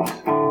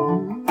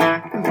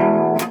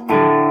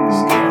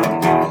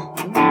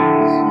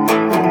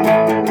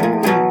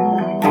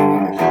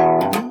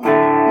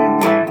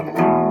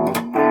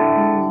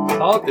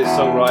hard, this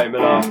songwriting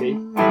malarkey.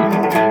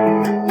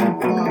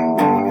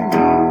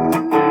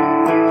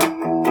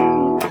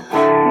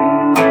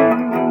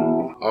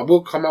 I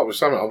will come up with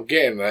something. I'm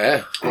getting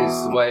there.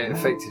 It's the way it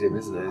affected him,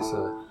 isn't it?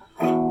 So.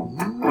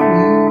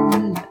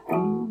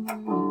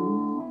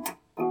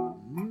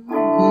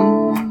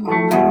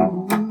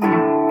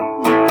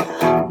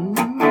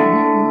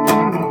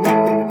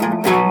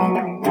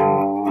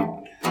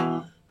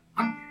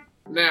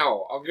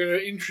 Now, I'm going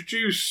to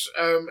introduce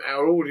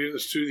our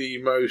audience to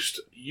the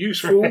most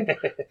useful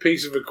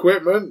piece of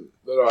equipment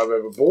that I've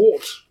ever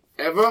bought,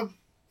 ever.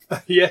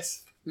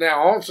 Yes.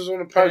 Now, answers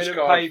on a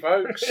postcard,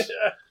 folks.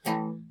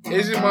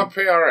 Is it my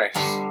PRS?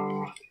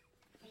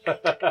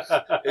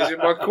 Is it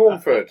my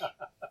Cornford?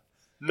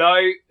 No.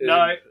 Is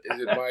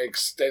it my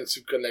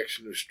extensive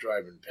collection of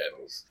Strymon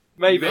pedals?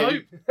 Maybe. No.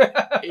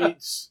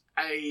 It's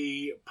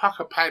a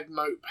pucker pad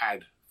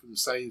notepad from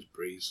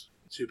Sainsbury's.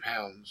 £2.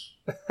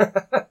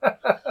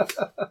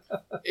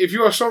 If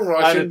you are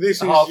songwriting, this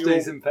is half your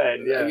decent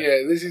pen.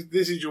 Yeah.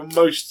 This is your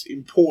most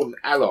important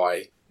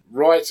ally.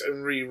 Write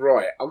and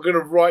rewrite. I'm going to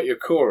write your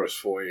chorus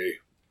for you.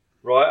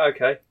 Right.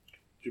 Okay.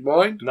 Do you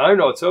mind? No,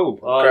 not at all.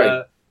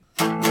 Okay.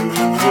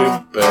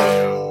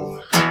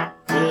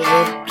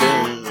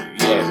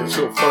 Yes, it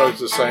sort of follows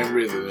the same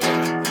rhythm.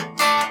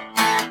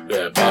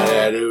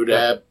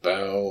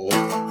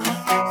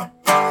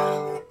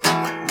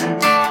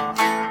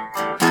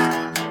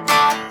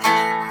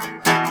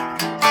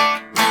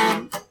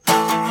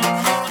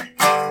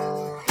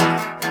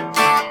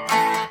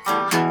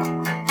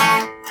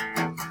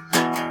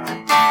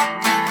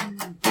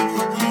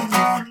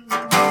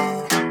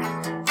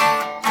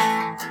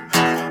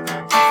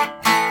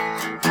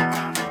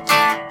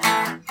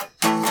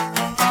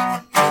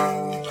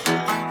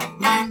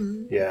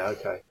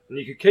 Okay. And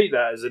you could keep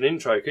that as an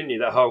intro, couldn't you?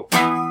 That whole.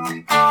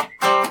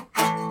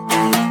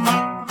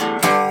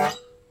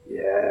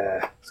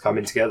 Yeah. It's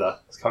coming together.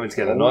 It's coming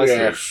together nicely.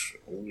 Yes.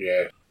 Oh,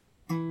 yeah.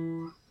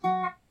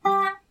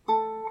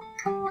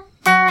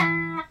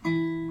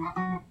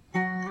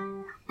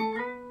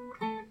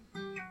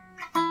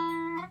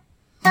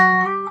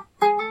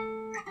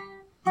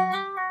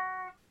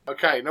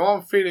 Okay, now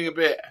I'm feeling a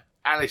bit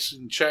Alice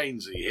in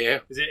Chainsy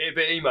here. Is it a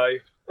bit emo?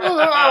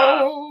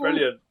 Oh,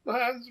 brilliant. My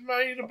hands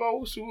made a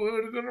balsa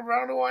wood, I'm going to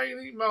run away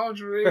and eat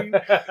margarine.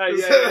 yeah.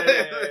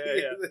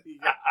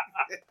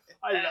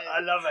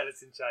 I love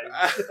Alice in Chains.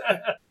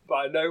 But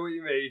I know what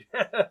you mean.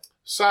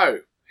 So,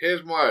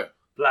 here's my...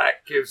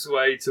 Black gives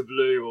way to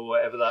blue or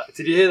whatever that...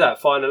 Did you hear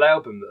that final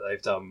album that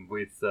they've done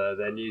with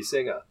their new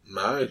singer?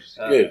 No, it's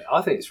good.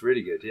 I think it's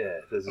really good, yeah.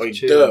 There's a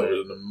tune Dirt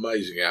was an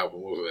amazing album,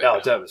 wasn't it? Oh,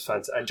 Dirt was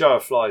fantastic. And Jar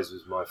of Flies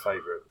was my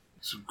favourite.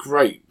 Some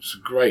great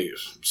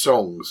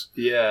songs.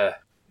 Yeah.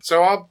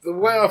 So the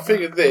way I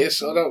figured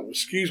this, I don't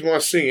excuse my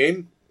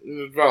singing in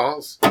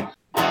advance.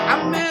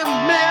 I never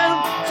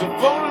meant to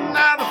for a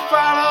night to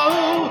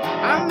follow.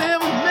 I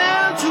never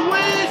meant to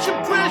waste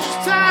your precious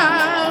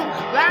time.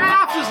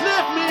 Life has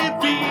left me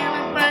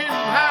feeling vain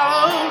and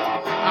hollow.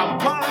 I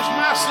punish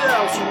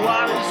myself, so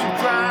what is your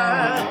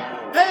crime?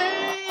 Hey,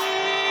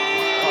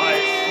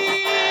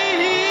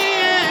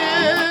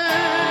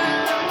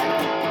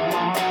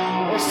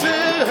 I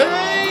said,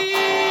 hey.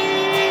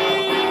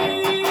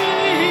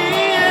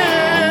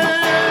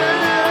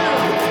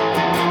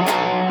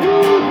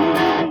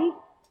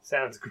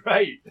 Sounds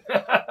great.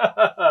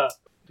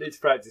 Need to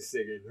practice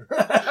singing.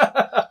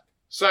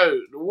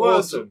 So the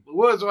words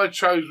Awesome. I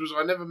chose was: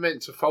 I never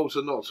meant to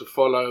falter, not to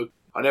follow.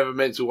 I never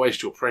meant to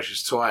waste your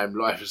precious time.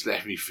 Life has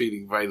left me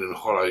feeling vain and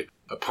hollow.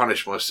 I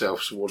punish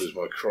myself, so what is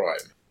my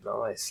crime?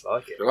 Nice,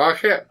 like it. You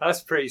like it?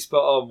 That's pretty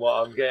spot on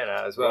what I'm getting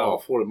at as well. Oh,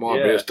 I thought it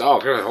might be as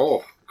dark.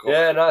 Oh, God.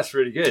 Yeah, no, that's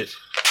really good.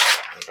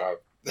 Okay.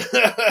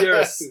 You're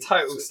a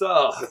total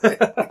star.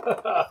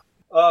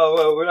 Oh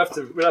well, we'll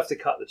have to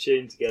cut the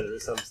tune together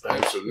at some stage.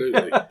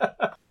 Absolutely.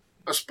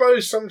 I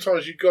suppose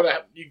sometimes you've got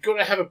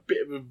to have a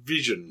bit of a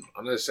vision.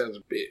 I know it sounds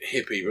a bit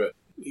hippie, but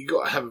you've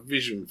got to have a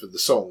vision for the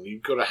song.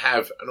 You've got to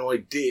have an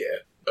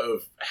idea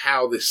of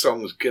how this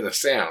song's gonna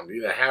sound.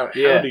 You know, how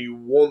do you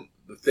want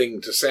the thing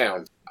to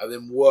sound, and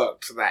then work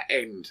to that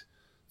end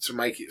to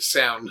make it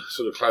sound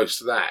sort of close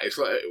to that. It's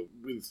like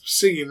with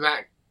singing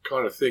that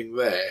kind of thing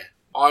there,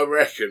 I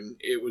reckon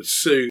it would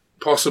suit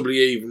possibly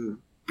even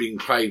being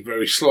played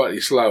very slightly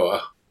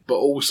slower, but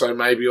also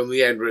maybe on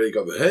the end really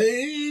got the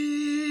hey,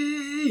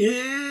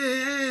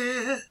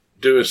 yeah.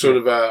 Do a sort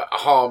of a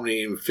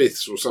harmony in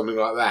fifths or something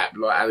like that,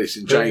 like Alice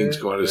in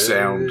Chains kind of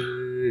sound.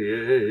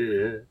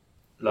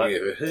 Like,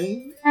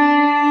 hey,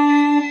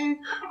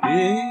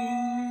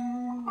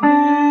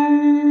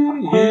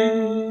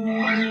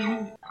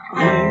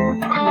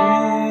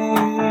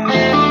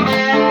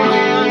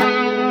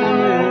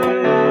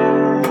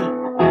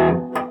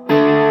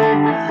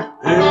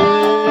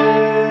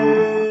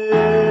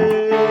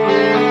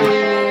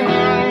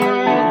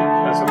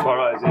 that's a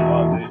harmonizing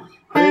one, dude.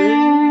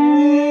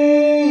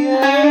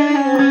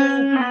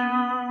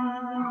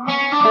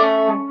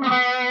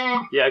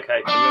 Yeah,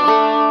 okay.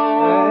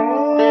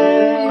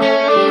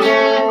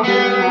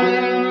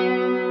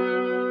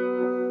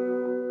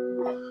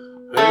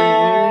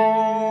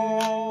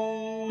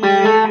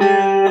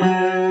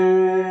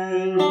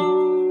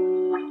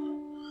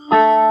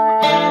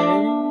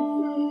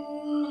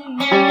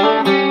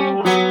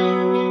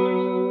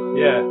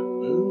 Yeah.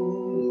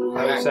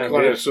 That sound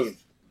kind good. of sort of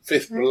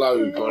fifth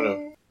below kind of.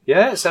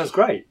 Yeah, it sounds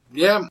great.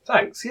 Yeah,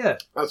 Thanks, yeah.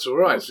 that's all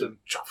right. Awesome.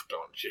 So chuffed,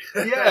 aren't you?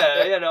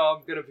 Yeah, no,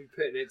 I'm going to be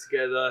putting it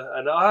together,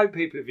 and I hope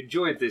people have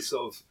enjoyed this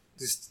sort of.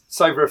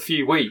 It's over a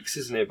few weeks,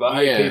 isn't it? But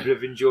I hope people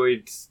have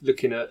enjoyed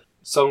looking at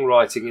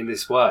songwriting in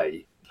this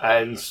way,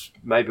 and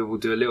maybe we'll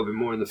do a little bit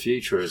more in the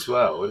future as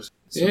well. It's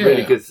a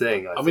really good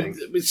thing, I think.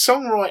 mean, with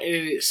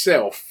songwriting in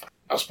itself,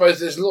 I suppose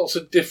there's lots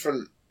of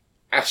different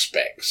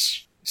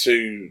aspects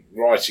to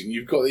writing.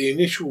 You've got the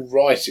initial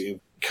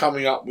writing,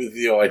 coming up with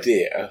the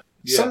idea.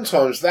 Yeah.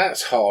 Sometimes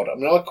that's hard. I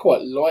mean, I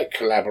quite like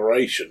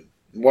collaboration.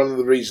 One of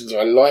the reasons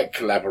I like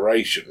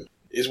collaboration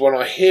is when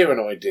I hear an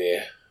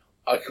idea,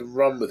 I can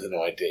run with an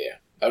idea.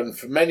 And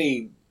for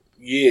many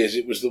years,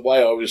 it was the way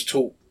I was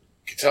taught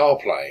guitar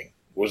playing,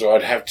 was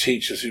I'd have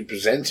teachers who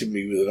presented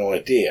me with an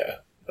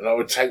idea, and I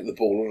would take the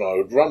ball and I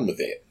would run with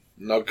it.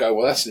 And I'd go,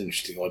 well, that's an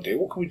interesting idea.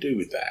 What can we do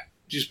with that?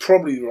 Which is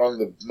probably one of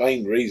the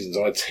main reasons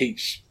I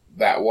teach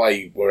that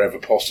way wherever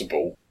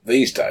possible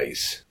these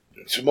days.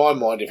 To my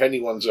mind, if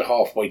anyone's a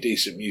halfway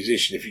decent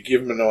musician, if you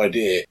give them an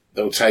idea,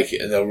 they'll take it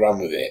and they'll run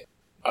with it.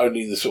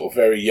 Only the sort of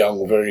very young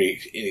or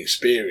very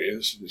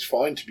inexperienced, and it's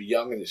fine to be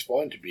young and it's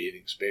fine to be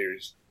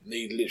inexperienced,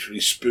 need literally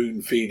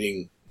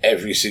spoon-feeding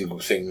every single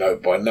thing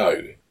note by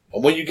note.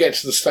 And when you get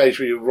to the stage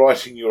where you're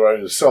writing your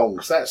own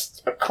songs,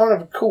 that's a kind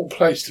of a cool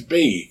place to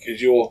be,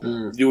 because you're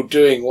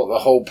doing what the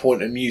whole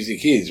point of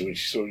music is,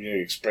 which is sort of,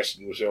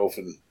 expressing yourself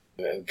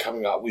and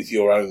coming up with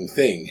your own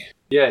thing.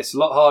 Yeah, it's a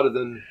lot harder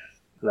than...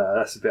 No,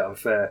 that's a bit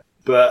unfair.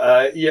 But,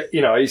 I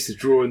used to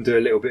draw and do a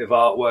little bit of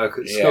artwork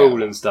at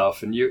school and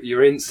stuff, and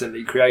you're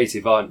instantly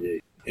creative, aren't you?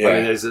 Yeah.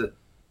 I mean,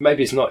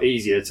 maybe it's not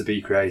easier to be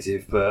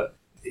creative, but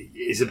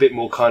it's a bit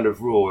more kind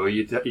of raw.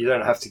 You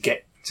don't have to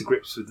get to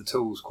grips with the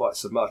tools quite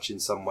so much in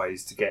some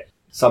ways to get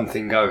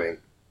something going.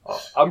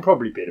 I'm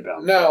probably being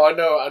about No, I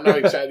know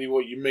exactly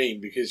what you mean,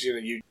 because,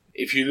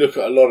 if you look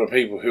at a lot of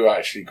people who are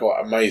actually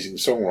quite amazing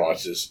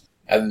songwriters,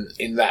 and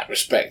in that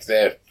respect,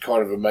 they're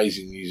kind of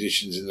amazing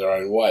musicians in their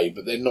own way,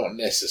 but they're not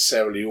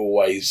necessarily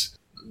always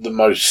the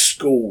most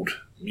schooled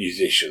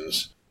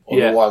musicians or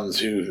the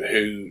ones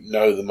who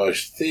know the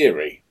most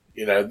theory.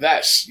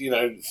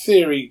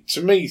 Theory,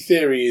 to me,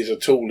 theory is a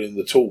tool in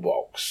the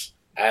toolbox.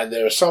 And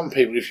there are some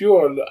people, if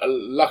you're a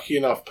lucky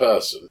enough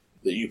person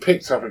that you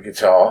picked up a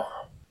guitar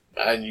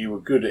and you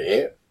were good at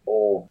it,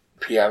 or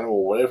piano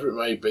or whatever it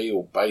may be,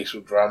 or bass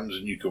or drums,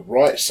 and you could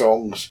write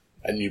songs,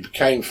 and you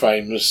became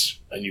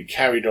famous, and you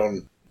carried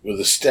on with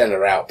a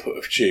stellar output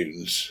of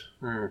tunes,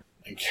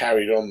 and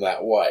carried on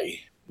that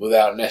way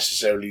without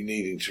necessarily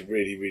needing to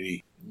really,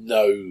 really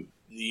know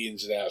the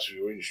ins and outs of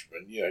your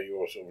instrument.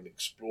 You're sort of an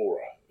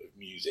explorer of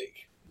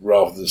music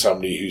rather than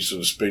somebody who's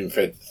sort of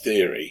spoon-fed the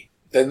theory.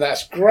 Then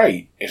that's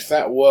great. If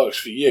that works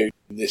for you.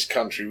 In this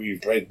country, we've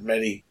bred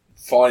many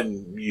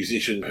fine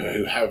musicians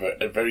who have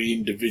a very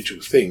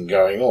individual thing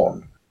going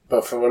on.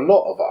 But for a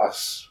lot of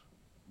us,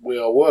 we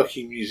are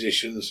working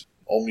musicians,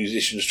 or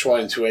musicians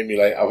trying to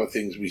emulate other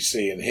things we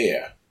see and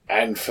hear.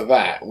 And for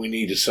that, we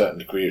need a certain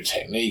degree of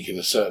technique and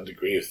a certain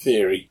degree of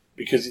theory,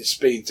 because it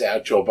speeds our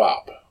job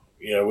up.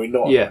 We're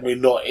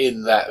not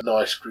in that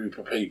nice group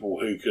of people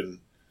who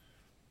can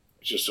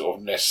just sort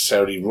of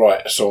necessarily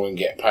write a song and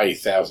get paid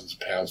thousands of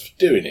pounds for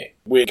doing it.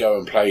 We go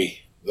and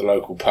play the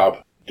local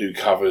pub, do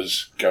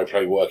covers, go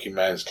play working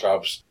man's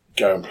clubs,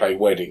 go and play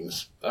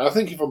weddings. And I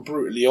think if I'm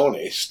brutally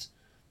honest,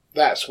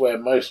 that's where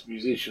most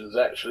musicians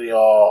actually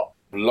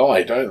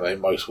lie, don't they?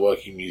 Most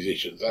working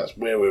musicians. That's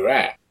where we're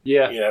at.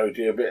 Yeah. We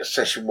do a bit of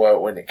session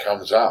work when it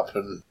comes up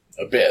and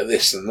a bit of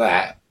this and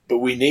that. But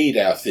we need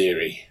our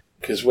theory,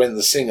 because when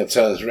the singer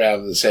turns around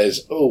and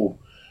says, "Oh,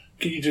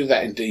 can you do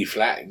that in D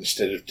flat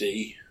instead of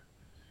D?"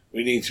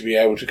 we need to be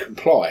able to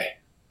comply.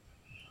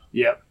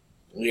 Yep.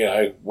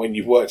 When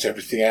you've worked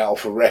everything out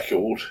off a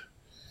record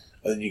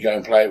and then you go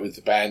and play it with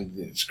the band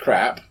and it's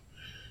crap,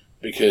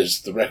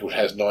 because the record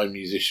has 9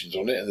 musicians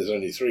on it and there's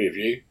only 3 of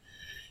you.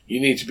 You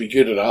need to be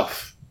good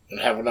enough and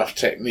have enough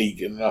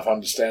technique and enough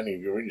understanding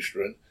of your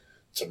instrument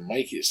to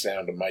make it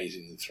sound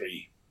amazing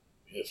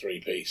in a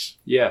 3-piece.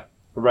 Yeah,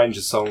 arrange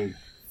a song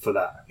for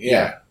that.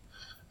 Yeah.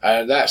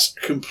 And that's a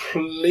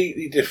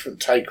completely different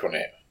take on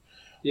it.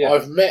 Yeah.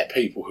 I've met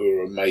people who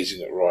are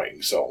amazing at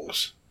writing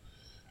songs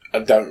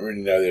and don't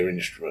really know their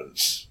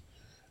instruments.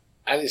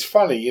 And it's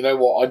funny, you know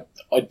what,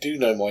 I do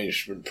know my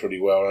instrument pretty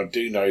well, and I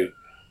do know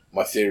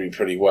my theory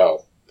pretty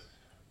well.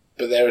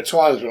 But there are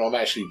times when I'm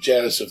actually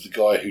jealous of the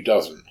guy who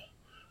doesn't,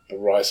 but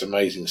writes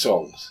amazing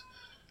songs.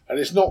 And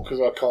it's not because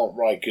I can't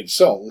write good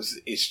songs,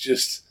 it's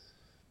just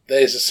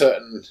there's a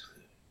certain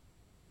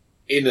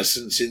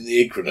innocence in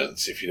the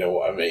ignorance, if you know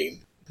what I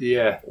mean.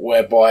 Yeah.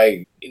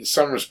 Whereby, in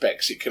some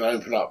respects, it can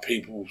open up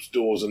people's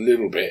doors a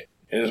little bit.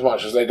 In as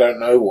much as they don't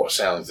know what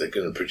sounds they're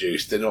going to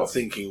produce, they're not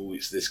thinking, oh,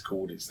 it's this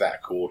chord, it's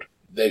that chord.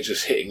 They're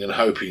just hitting and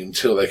hoping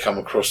until they come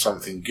across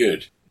something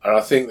good. And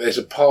I think there's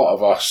a part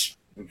of us,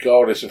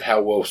 regardless of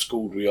how well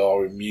schooled we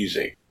are in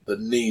music, that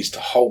needs to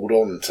hold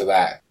on to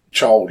that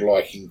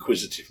childlike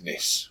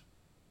inquisitiveness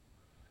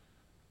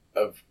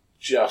of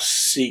just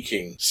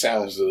seeking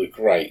sounds that are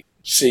great,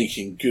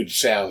 seeking good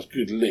sounds,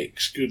 good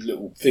licks, good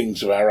little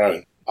things of our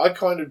own. I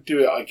kind of do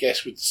it, I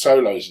guess, with the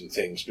solos and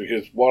things,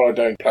 because while I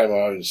don't play my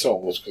own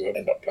songs, because I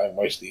end up playing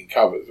mostly in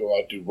covers, or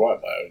I do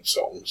write my own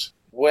songs,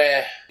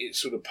 where it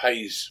sort of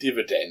pays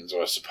dividends,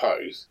 I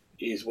suppose,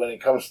 is when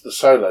it comes to the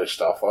solo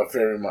stuff, I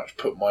very much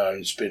put my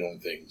own spin on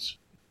things.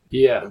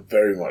 Yeah. I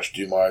very much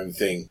do my own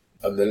thing.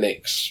 And the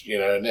licks, you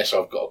know, unless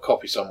I've got to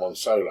copy someone's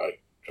solo,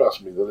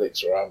 trust me, the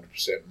licks are 100%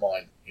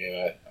 mine, you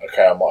know.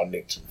 Okay, I might have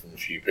nicked them from a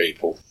few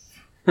people.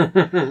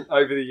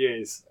 Over the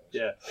years.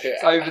 Yeah.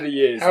 It's over the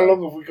years. How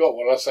long have we got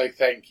while I say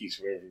thank you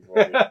to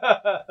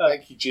everybody?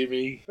 Thank you,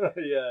 Jimmy.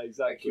 Yeah,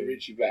 exactly. Thank you,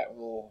 Richie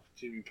Blackmore,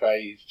 Jimmy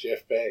Page,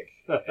 Jeff Beck,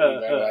 Eddie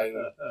Van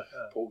Halen,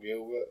 Paul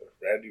Gilbert,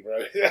 Randy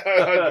Rose.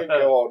 I could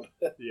go on.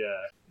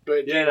 Yeah.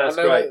 But yeah, that's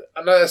great.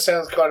 I know that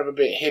sounds kind of a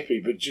bit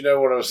hippie, but do you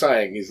know what I'm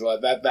saying? Is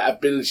like that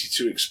ability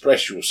to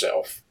express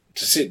yourself,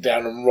 to sit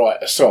down and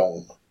write a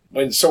song.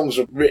 When songs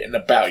are written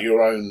about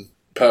your own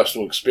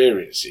personal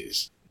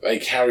experiences, they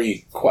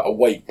carry quite a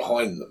weight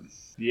behind them.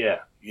 Yeah.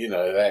 You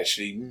know, they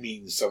actually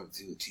mean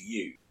something to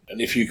you.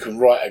 And if you can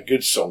write a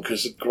good song,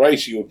 because the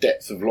greater your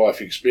depth of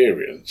life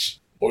experience,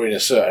 or in a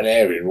certain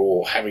area,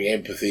 or having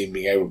empathy and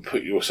being able to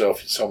put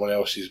yourself in someone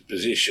else's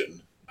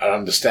position, and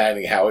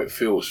understanding how it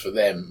feels for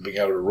them, being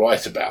able to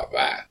write about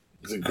that,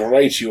 the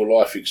greater your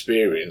life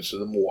experience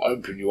and the more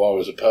open you are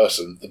as a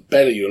person, the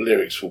better your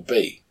lyrics will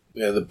be.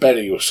 You know, the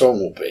better your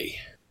song will be.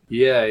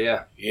 Yeah,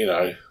 yeah. You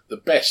know, the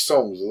best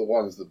songs are the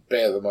ones that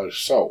bear the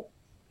most soul,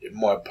 in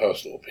my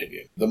personal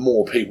opinion. The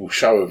more people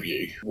show of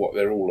you what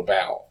they're all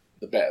about,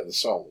 the better the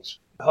songs.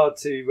 Hard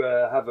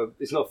to have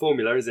it's not a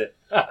formula, is it?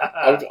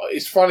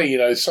 It's funny, you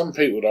know, some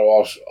people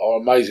though are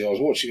amazing. I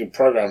was watching a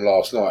programme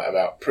last night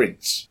about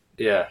Prince.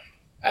 Yeah.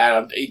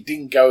 And it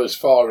didn't go as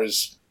far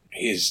as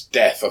his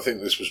death. I think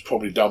this was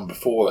probably done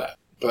before that.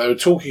 But they were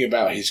talking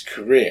about his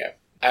career.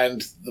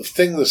 And the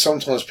thing that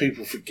sometimes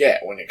people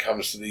forget when it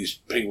comes to these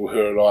people who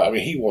are like, I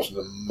mean, he was an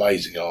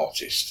amazing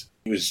artist.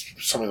 He was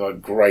something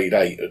like grade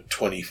 8 at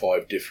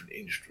 25 different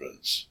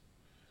instruments.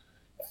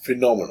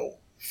 Phenomenal.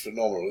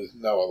 Phenomenal. There's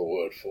no other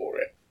word for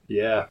it.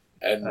 Yeah.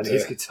 And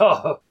his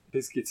guitar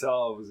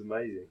was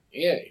amazing.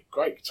 Yeah,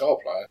 great guitar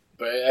player.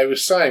 But they were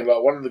saying,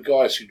 like, one of the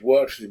guys who'd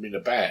worked with him in a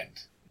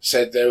band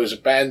said there was a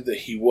band that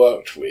he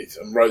worked with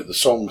and wrote the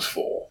songs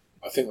for.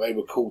 I think they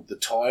were called The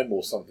Time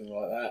or something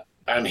like that.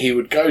 And he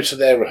would go to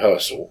their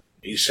rehearsal.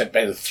 He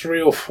spent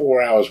 3 or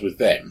 4 hours with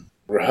them,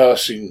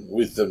 rehearsing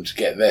with them to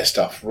get their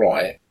stuff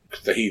right,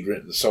 because he'd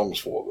written the songs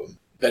for them.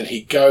 Then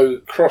he'd go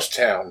across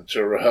town to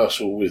a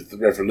rehearsal with The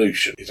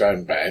Revolution, his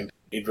own band.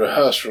 He'd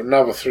rehearse for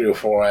another 3 or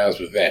 4 hours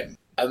with them.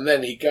 And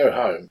then he'd go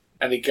home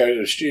and he'd go to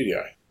the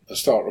studio and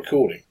start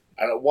recording.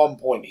 And at one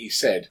point he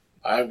said,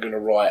 I am going to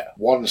write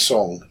one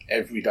song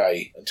every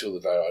day until the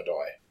day I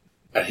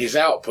die. And his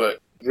output,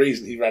 the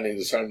reason he ran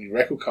into so many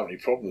record company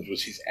problems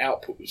was his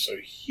output was so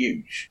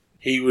huge.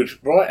 He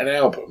would write an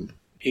album,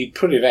 he'd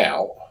put it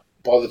out.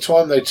 By the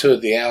time they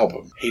toured the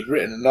album, he'd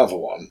written another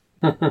one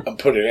and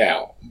put it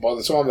out. By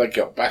the time they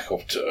got back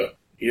off tour,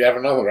 he'd have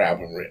another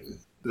album written.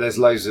 There's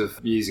loads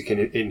of music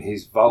in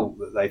his vault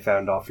that they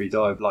found after he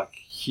died, like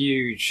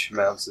huge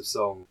amounts of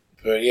song.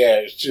 But yeah,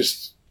 it's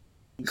just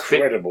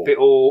incredible. Bit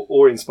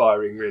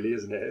awe-inspiring, really,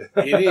 isn't it?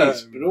 It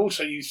is, but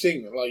also you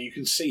think, like, you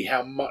can see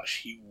how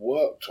much he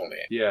worked on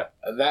it. Yeah.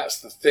 And that's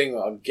the thing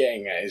that I'm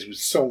getting at, is with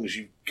songs,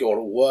 you've got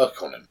to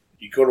work on them.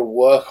 You've got to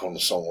work on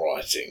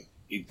songwriting.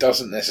 It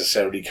doesn't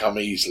necessarily come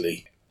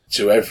easily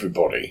to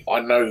everybody.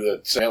 I know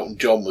that Elton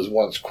John was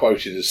once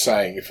quoted as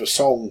saying, if a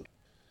song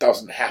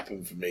doesn't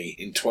happen for me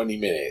in 20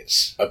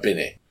 minutes, I bin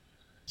it.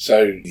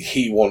 So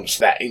he wants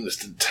that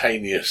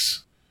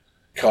instantaneous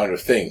kind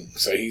of thing.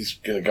 So he's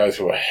going to go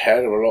through a hell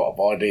of a lot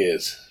of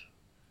ideas.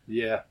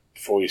 Yeah.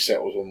 Before he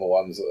settles on the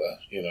ones that are,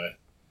 you know,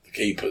 the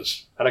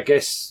keepers. And I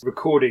guess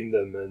recording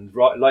them and,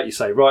 like you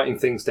say, writing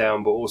things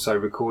down, but also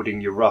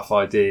recording your rough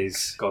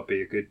ideas got to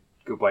be a good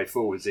way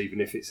forwards, even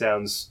if it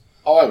sounds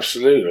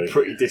absolutely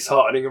pretty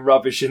disheartening and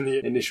rubbish in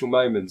the initial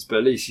moments. But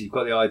at least you've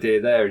got the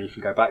idea there and you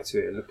can go back to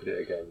it and look at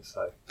it again.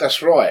 So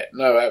that's right.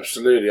 No,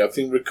 absolutely. I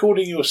think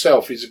recording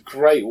yourself is a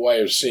great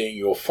way of seeing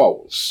your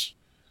faults,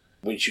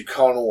 which you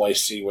can't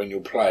always see when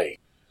you're playing.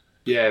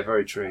 Yeah,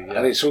 very true. Yeah.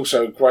 And it's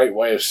also a great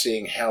way of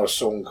seeing how a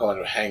song kind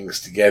of hangs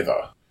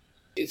together.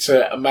 It's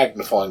a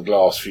magnifying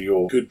glass for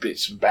your good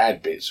bits and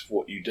bad bits of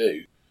what you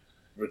do.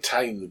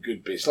 Retain the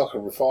good bits, like a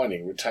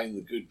refining, retain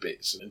the good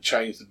bits and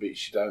change the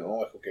bits you don't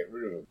like or get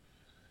rid of them.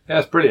 Yeah,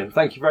 that's brilliant.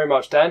 Thank you very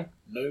much, Dan.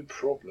 No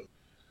problem.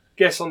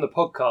 Guess on the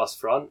podcast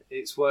front,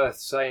 it's worth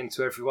saying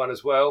to everyone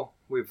as well,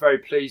 we're very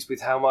pleased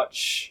with how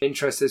much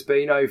interest there's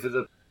been over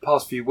the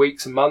past few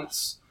weeks and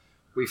months.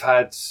 We've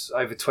had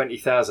over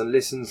 20,000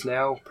 listens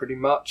now, pretty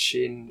much,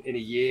 in a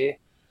year.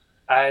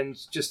 And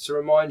just to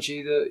remind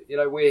you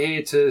that, we're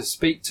here to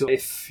speak to.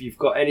 If you've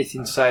got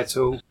anything to say at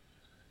all,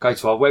 go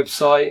to our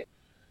website,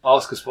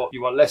 ask us what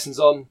you want lessons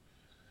on.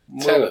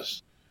 Tell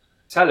us.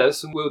 Tell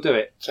us and we'll do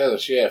it. Tell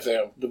us, yeah.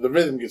 But the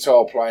rhythm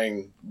guitar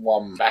playing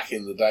one back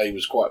in the day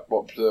was quite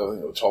popular. I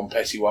think the Tom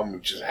Petty one,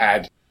 which has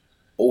had,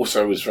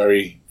 also was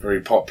very,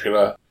 very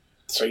popular.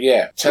 So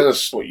yeah, tell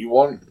us what you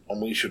want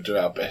and we should do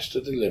our best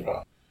to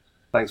deliver.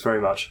 Thanks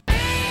very much.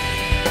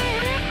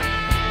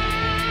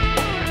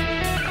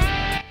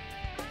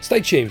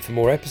 Stay tuned for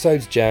more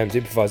episodes, jams,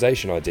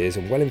 improvisation ideas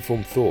and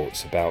well-informed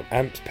thoughts about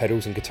amps,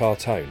 pedals and guitar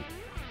tone.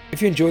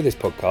 If you enjoy this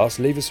podcast,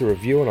 leave us a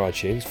review on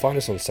iTunes, find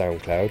us on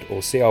SoundCloud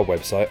or see our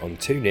website on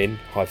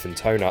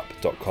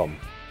tunein-toneup.com.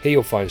 Here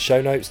you'll find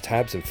show notes,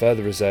 tabs and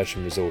further research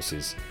and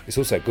resources. It's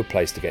also a good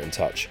place to get in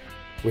touch.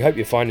 We hope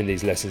you're finding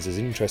these lessons as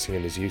interesting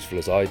and as useful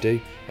as I do,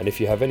 and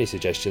if you have any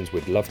suggestions,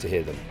 we'd love to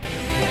hear them.